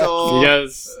your ass. asshole. You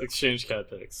guys exchange cat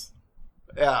pics.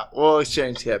 Yeah, we'll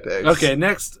exchange cat pics. Okay,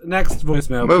 next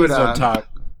voicemail. Moving Please on. don't talk.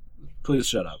 Please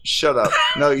shut up. Shut up.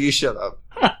 No, you shut up.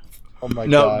 Oh my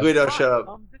No, god. Guido, shut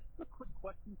up. This is a quick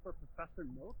question for Professor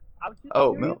Milk. I was just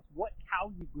Oh, curious Milk. what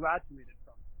cow you graduated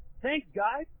from. Thanks,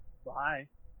 guys. Bye.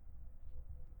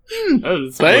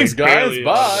 Thanks, guys.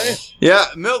 Bye. Yeah,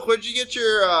 Milk, where'd you get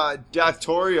your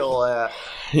doctoral at?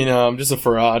 You know, I'm just a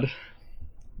fraud.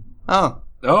 Oh.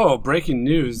 Oh, breaking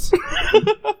news.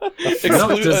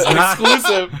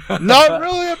 Exclusive. Not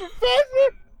really a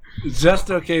professor. Just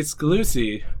okay,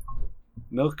 Scaluzzi.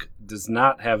 Milk does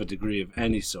not have a degree of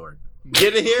any sort.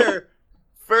 Get it here.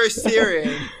 First hearing.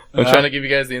 I'm trying to give you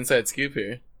guys the inside scoop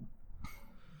here.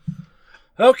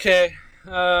 Okay.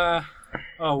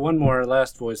 One more.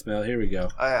 Last voicemail. Here we go.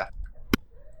 Oh, yeah.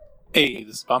 Hey,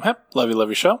 this is Bombhep. Love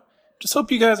your show. Just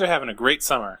hope you guys are having a great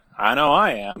summer. I know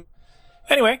I am.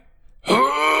 Anyway.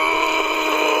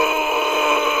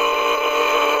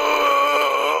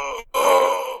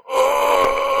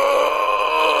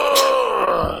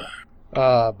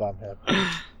 Bombhead.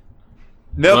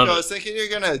 Milk, I was thinking you're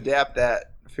gonna adapt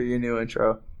that for your new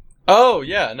intro. Oh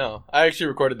yeah, no, I actually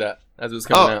recorded that as it was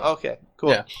coming out. Okay, cool.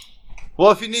 Yeah.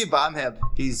 Well, if you need Bombhead,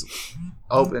 he's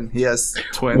open. He has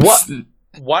twins. What?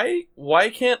 Why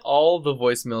can't all the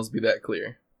voicemails be that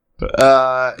clear?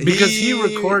 Because he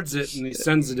records it and he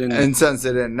sends it in.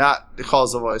 Not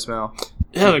calls the voicemail.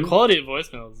 Yeah, the quality of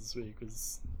voicemails this week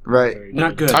was right.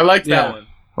 Not good. I like that one.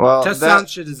 Well, Test sound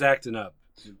shit is acting up.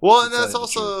 Well, and that's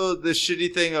also the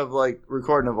shitty thing of like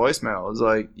recording a voicemail is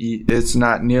like it's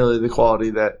not nearly the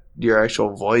quality that your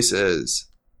actual voice is.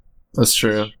 That's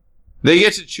true. They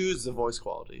get to choose the voice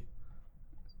quality.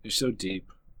 You're so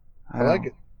deep. I like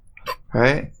it.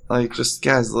 Right? Like, just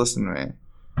guys, listen to me.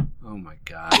 Oh my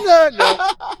god. No.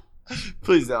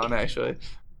 Please don't. Actually.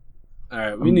 All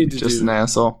right, we need to just an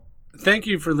asshole. Thank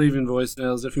you for leaving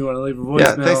voicemails. If you want to leave a voicemail,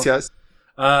 yeah, thanks, guys.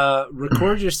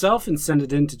 Record yourself and send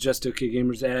it in to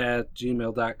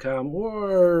justokgamers@gmail.com,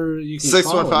 or you can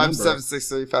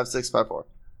 615-763-5654.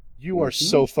 You are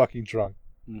so fucking drunk.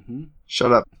 Mm-hmm.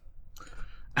 Shut up.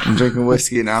 I'm drinking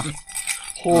whiskey now.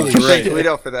 Holy shit. shit. Thank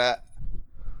Guido for that.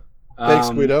 Thanks,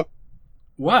 Guido.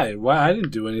 Why? I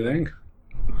didn't do anything.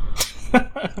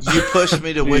 You pushed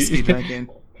me to whiskey drinking.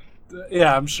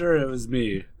 Yeah, I'm sure it was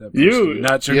me. That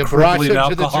not your crippling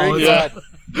alcoholism.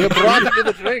 You brought him to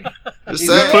the drink. You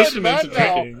pushed him into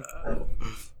drinking.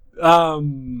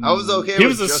 I was okay. He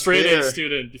with was a just straight beer. A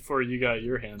student before you got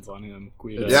your hands on him,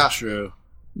 Guido. Yeah, true.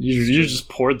 You just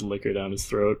poured the liquor down his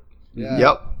throat. Yeah.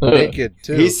 Yep. Naked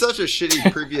too. He's such a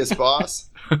shitty previous boss.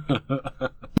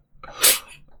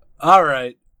 All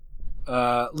right.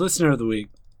 Listener of the week.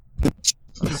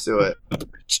 Let's do it.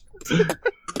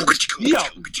 Yo,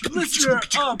 listener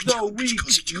of the week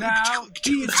now.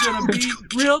 He's gonna be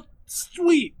real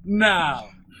sweet now.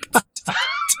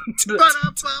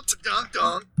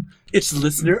 It's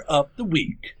listener of the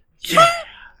week. Yeah.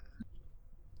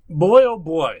 Boy, oh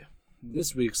boy.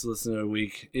 This week's listener of the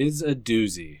week is a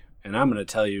doozy. And I'm going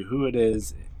to tell you who it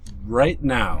is right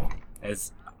now.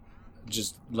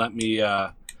 Just let me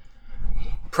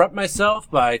prep myself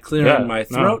by clearing my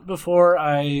throat before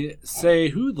I say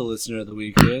who the listener of the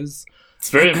week is. It's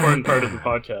a very important part of the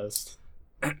podcast.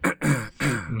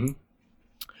 Mm-hmm.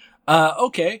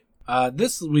 Okay.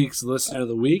 This week's listener of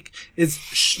the week is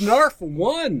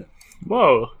Schnarf1.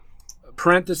 Whoa.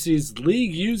 Parentheses,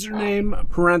 league username,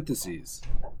 parentheses.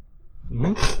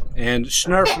 Mm-hmm. And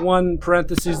Schnarf1,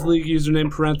 parentheses, league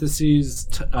username, parentheses,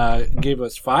 gave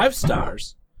us 5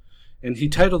 stars. And he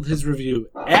titled his review,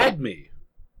 Add Me.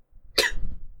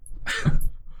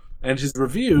 And his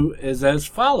review is as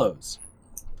follows.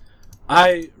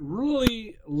 I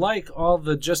really like all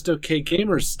the Just Okay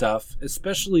Gamers stuff,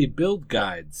 especially build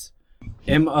guides.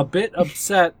 Am a bit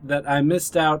upset that I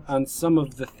missed out on some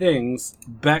of the things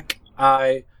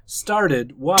I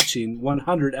started watching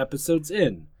 100 episodes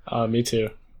in. Me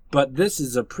too. But this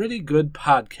is a pretty good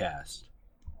podcast.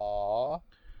 Aww.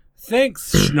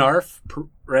 Thanks, Schnarf,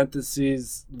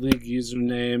 parentheses, league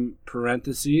username,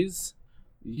 parentheses.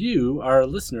 You are a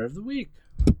listener of the week.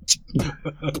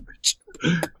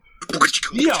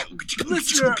 Yo,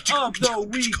 listener of the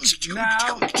week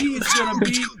now. He's gonna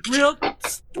be real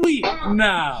sweet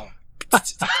now.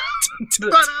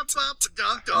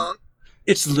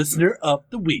 It's listener of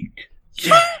the week.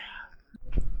 Yeah.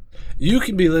 You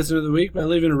can be listener of the week by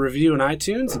leaving a review on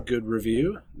iTunes, a good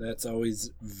review. That's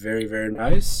always very, very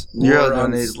nice. You really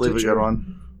don't need to leave a good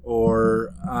one.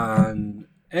 Or on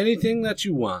anything that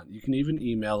you want. You can even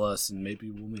email us and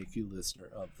maybe we'll make you listener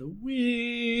of the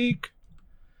week.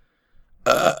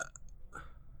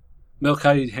 Milk,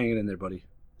 how you hanging in there, buddy?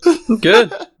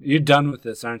 Good. You're done with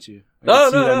this, aren't you?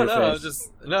 No. I was just.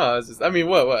 I mean,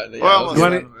 what? Yeah, you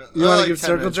want to give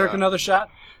Circle Jerk another shot?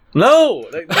 No.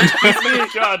 That makes me,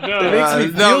 God, no. That makes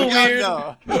me feel weird.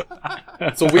 No.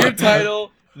 It's a weird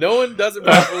title. No one does it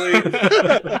properly.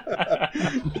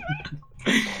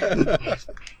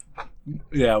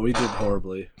 Yeah, we did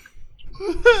horribly.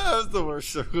 That was the worst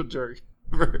Circle Jerk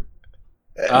ever.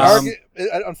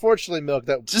 Unfortunately, Milk,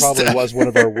 that probably was one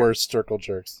of our worst Circle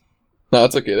Jerks. No,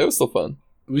 it's okay. That was still fun.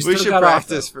 We should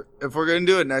practice. If we're going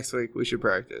to do it next week, we should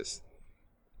practice.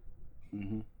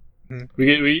 Mm-hmm.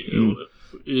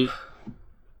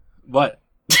 What?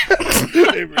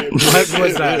 What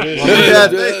was that? Yeah,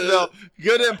 thanks, Bill.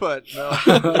 Good input. No.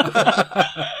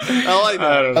 I like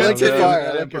that. I like your fire.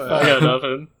 I like your I fire. got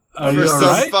nothing. Are For you some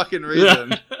alright? fucking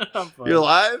reason. I'm fine. You're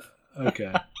live?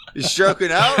 Okay. You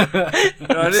stroking out?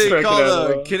 I need to call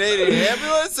the Canadian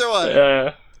ambulance or what?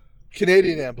 Yeah.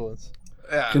 Canadian ambulance.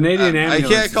 Yeah. Canadian ambulance. I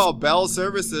can't call Bell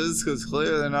Services because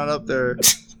clearly they're not up there.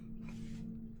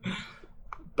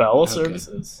 Bell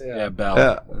Services? Yeah, Bell.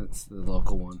 Yeah. That's the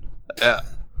local one. Yeah.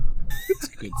 It's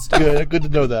good stuff. Good to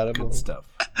know that. Good stuff.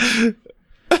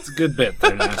 It's a good bit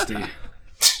there, Nasty.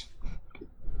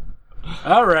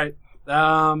 All right.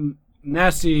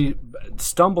 Nasty,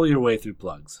 stumble your way through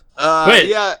plugs. Wait,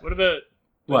 yeah. what about...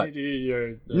 What?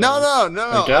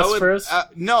 No. Guess first? I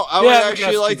would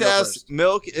actually like to ask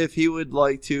Milk if he would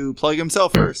like to plug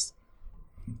himself first.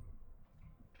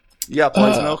 Yeah,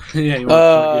 plugs, Milk. Yeah, you want to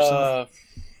plug yourself?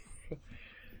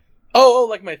 Oh,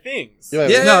 like my things. No,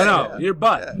 your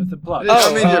butt with the plug.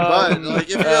 I mean your butt. Like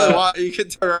if you really want, you can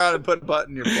turn around and put a butt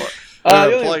in your butt.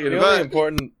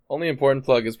 The only important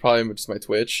plug is probably just my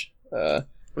Twitch.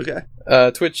 Okay.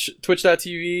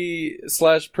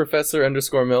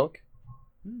 Twitch.tv/professor_milk.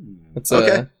 It's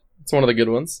it's one of the good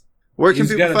ones. Where can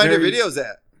people find your videos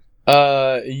at?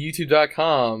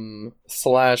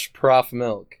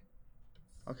 YouTube.com/profmilk.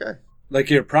 Okay. Like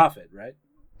your profit, right?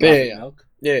 Yeah. Milk?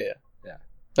 Yeah.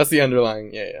 That's the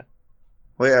underlying. Yeah.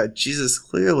 Well, yeah. Jesus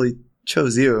clearly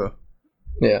chose you.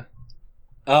 Yeah.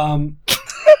 I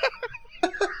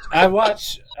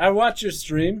watch your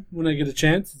stream when I get a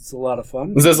chance. It's a lot of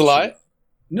fun. Is this a lie?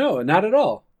 No, not at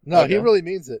all. No, he really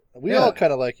means it. We all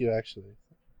kind of like you, actually.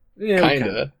 Yeah,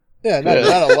 kinda. Yeah, not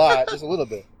a lot, just a little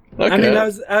bit. Okay. I mean, I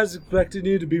was expecting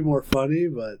you to be more funny,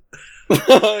 but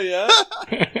oh yeah.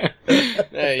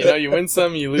 Hey, you win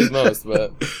some, you lose most,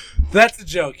 but that's a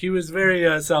joke. He was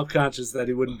very self-conscious that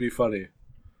he wouldn't be funny.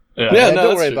 Yeah,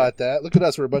 don't worry about that. Look at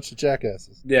us, we're a bunch of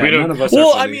jackasses. Yeah, none of us. Well,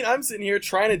 are funny. I mean, I'm sitting here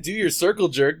trying to do your circle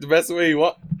jerk the best way you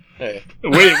want. Hey,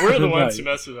 wait, we're the ones who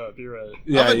messed it up. You're right.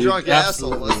 Yeah, I'm a drunk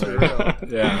asshole. Let's be real.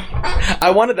 Yeah,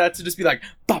 I wanted that to just be like.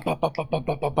 That's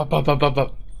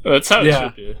how it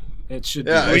should be. It should.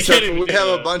 Yeah, be. except we have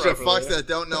a bunch of fucks that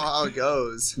don't know how it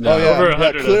goes. No, over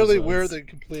 100 clearly episodes. we're the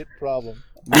complete problem.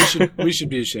 We should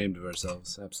be ashamed of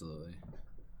ourselves. Absolutely.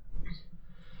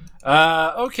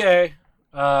 Okay.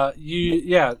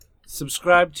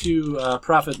 Subscribe to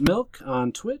Prophet Milk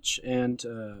on Twitch and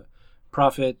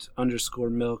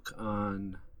Prophet_Milk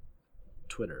on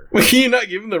Twitter. Were you not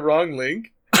giving the wrong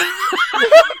link?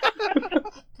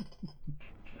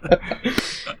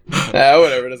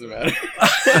 Whatever, doesn't matter.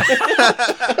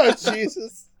 Oh,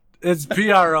 Jesus. It's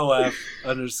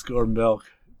PROF_Milk.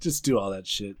 Just do all that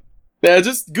shit. Yeah,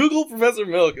 just Google Professor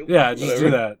Milk. Yeah, just do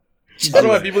that. I don't know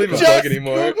why people even plug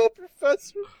anymore. Google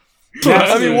Professor.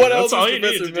 I mean, what else all is you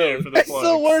need Professor to do Milk? for the It's plug.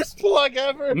 the worst plug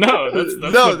ever. No, that's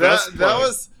No, the best that plug.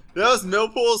 was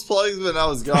Millpool's plugs when I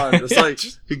was gone. Just like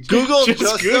Google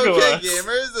just Google okay us.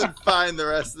 gamers and find the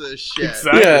rest of this shit.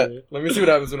 Exactly. Yeah, let me see what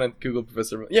happens when I Google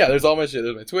Professor Milk. Yeah, there's all my shit.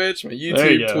 There's my Twitch, my There you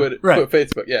YouTube, go. Twitter, Right.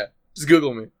 Facebook. Yeah, just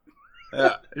Google me.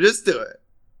 Yeah, just do it.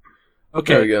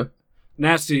 Okay. There we go.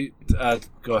 Nasty,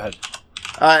 go ahead.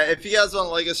 If you guys want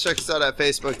to like us, check us out at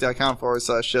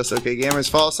facebook.com/JustOkGamers.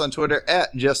 Follow us on Twitter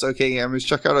at JustOkGamers.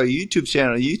 Check out our YouTube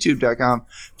channel,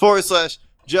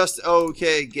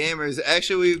 youtube.com/JustOkGamers.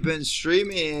 Actually, we've been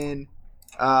streaming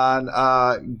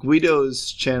on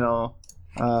Guido's channel.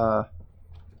 I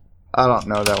don't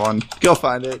know that one. Go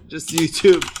find it. Just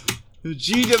YouTube.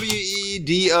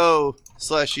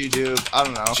 GWEDO/YouTube. I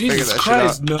don't know. Figure Jesus that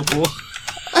Christ, shit out. Millpool.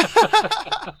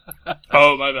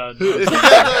 Oh, my bad. If you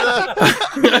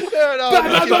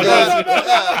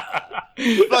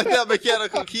guys fuck that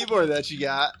mechanical keyboard that you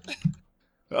got.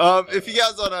 If you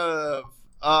guys want to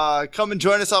come and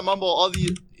join us on Mumble, all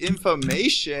the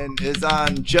information is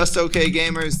on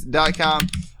justokgamers.com.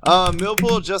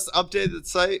 Millpool just updated the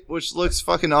site, which looks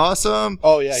fucking awesome.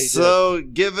 Oh yeah, he So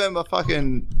give him a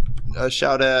fucking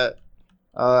shout at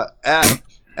MILPOO1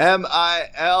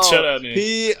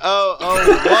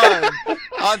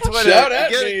 on Twitter. Shout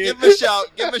at me. Give him a shout.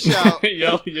 Give him a shout.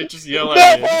 You just yell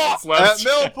at me. It's At last-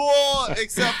 Millpool,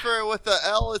 except for with the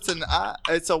L, it's an I,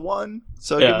 it's a 1.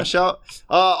 So give him a shout.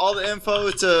 All the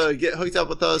info to get hooked up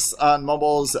with us on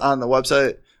Mumbles on the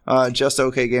website,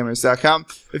 justokgamers.com.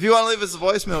 If you want to leave us a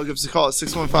voicemail, give us a call at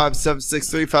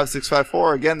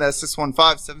 615-763-5654. Again, that's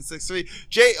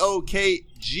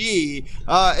 615-763-JOKG.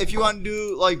 If you want to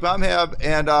do like Bombhab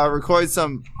and record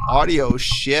some audio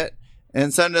shit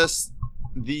and send us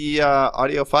the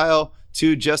audio file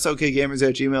to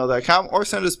justokgamers@gmail.com or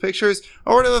send us pictures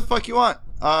or whatever the fuck you want.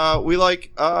 We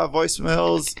like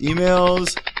voicemails,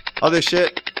 emails, other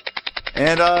shit.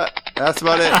 And that's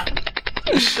about it.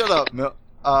 Shut up,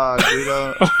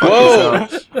 Guido. Whoa!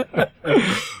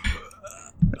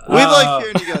 We like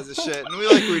hearing you guys' shit, and we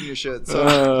like reading your shit. So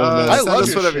I send love us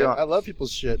your whatever shit. you want. I love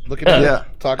people's shit. Look at me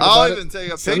talking I'll about even it.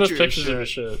 take a Send us picture pictures of your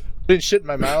shit. Putting shit in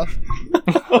my mouth.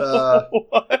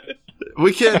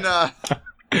 We can.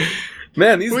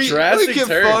 Man, these we drastic can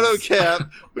turns. photocap.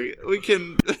 We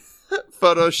can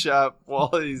Photoshop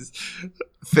Wally's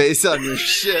face on your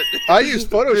shit. I use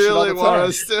Photoshop really all the want time.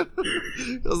 us to,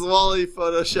 because Wally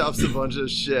photoshops a bunch of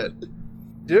shit.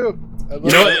 Dude, You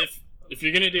know what? If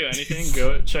you're gonna do anything,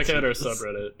 go check out our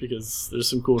subreddit because there's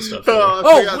some cool stuff there. Oh,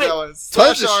 I forgot that one.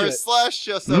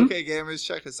 /r/JustOKGamers.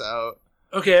 Check us out.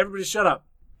 Okay, everybody, shut up.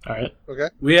 All right. Okay.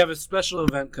 We have a special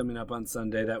event coming up on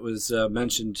Sunday that was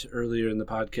mentioned earlier in the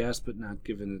podcast, but not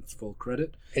given its full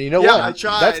credit. And you know Yeah, what? I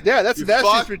tried. That's You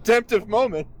Nasty's fuck. redemptive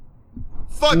moment.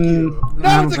 Fuck you. I No,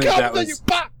 don't it's a think that compliment. You was-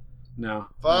 pop. No.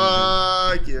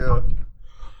 Fuck you.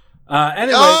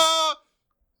 Anyways, Oh,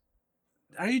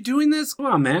 are you doing this? Come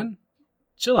on, man.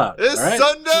 Chill out. it's all right?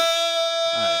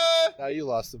 Sunday. Now you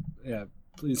lost him. Yeah,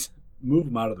 please move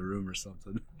him out of the room or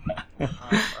something.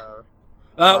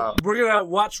 Wow. We're gonna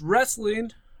watch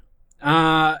wrestling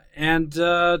and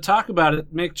talk about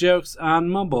it, make jokes on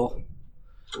Mumble.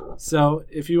 So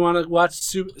if you want to watch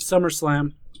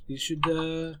SummerSlam, you should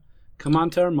come on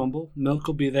to our Mumble. Milk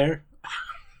will be there.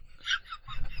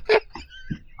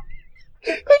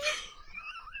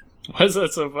 Why is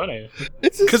that so funny?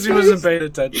 Because he wasn't paying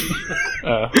attention.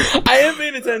 I am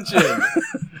paying attention.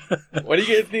 What do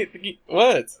you guys think?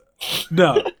 What?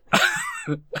 No.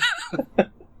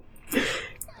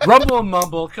 Rumble and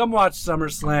Mumble, come watch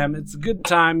SummerSlam. It's a good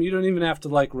time. You don't even have to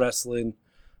like wrestling.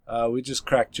 We just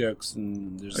crack jokes,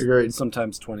 and there's Agreed.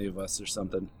 sometimes 20 of us or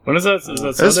something. When is that? Is that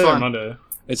It's Sunday or fun. Monday?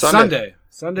 It's Sunday.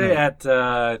 Sunday at,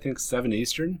 I think, 7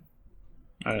 Eastern.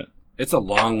 All right. It's a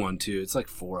long one, too. It's like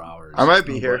 4 hours. I might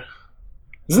be here.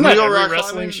 Isn't Can we that go every rock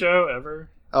wrestling climbing? show ever?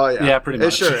 Oh yeah, Yeah, pretty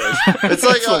much. It sure is. It's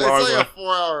like It's a long a one.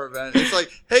 4-hour event. It's like,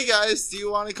 hey guys, do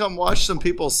you want to come watch some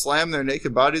people slam their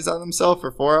naked bodies on themselves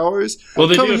for 4 hours? Well,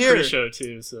 they come do a here. pre-show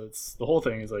too, so it's the whole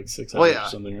thing is like 6 hours Well, yeah. or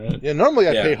something, right? Yeah, normally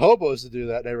I Yeah. pay hobos to do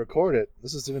that, and I record it.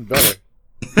 This is even better.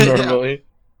 Yeah. Normally.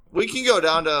 We can go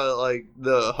down to like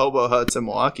the hobo huts in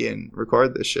Milwaukee and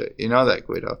record this shit. You know that,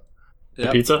 Guido. The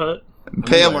Yep. Pizza Hut. And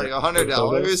pay them like Right.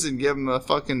 $100 and give them a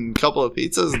fucking couple of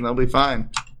pizzas, and they'll be fine.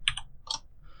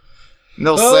 And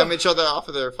they'll Oh. slam each other off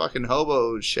of their fucking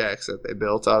hobo shacks that they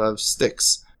built out of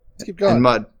sticks Let's keep and going.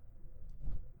 mud.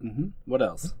 Mm-hmm. What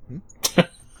else?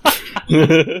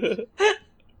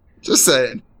 Just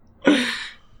saying. All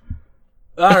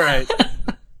right.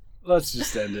 Let's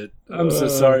just end it. I'm so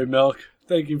sorry, Milk.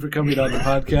 Thank you for coming on the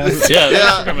podcast. Yeah, thanks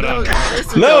Yeah, for coming no, out.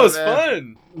 thanks for No, coming, it's man.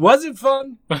 fun. Was it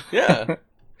fun? Yeah.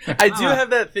 I do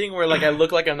have that thing where like I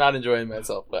look like I'm not enjoying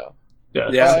myself though. Yeah.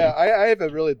 Yeah. I have a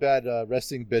really bad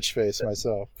resting bitch face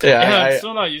myself. Yeah, Yeah, I, I'm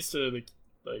still not used to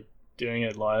like doing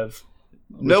it live.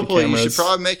 with No, the Paul, you should cameras.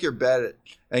 probably make your bed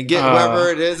and get Uh, whoever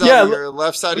it is yeah, on your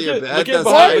left side of look your at- bed look at that's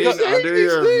behind hiding you. under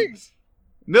your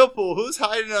Millpool. Who's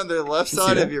hiding on the left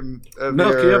side that? of your? Of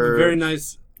Milk, your... you have a very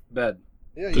nice bed.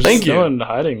 Yeah, There's Thank no you. one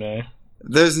hiding there.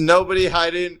 There's nobody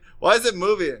hiding. Why is it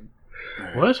moving?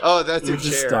 What? Oh, that's your We're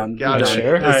just chair. done. Got My it.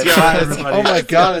 chair? It's All right, got- bye, it's- everybody. Oh my god,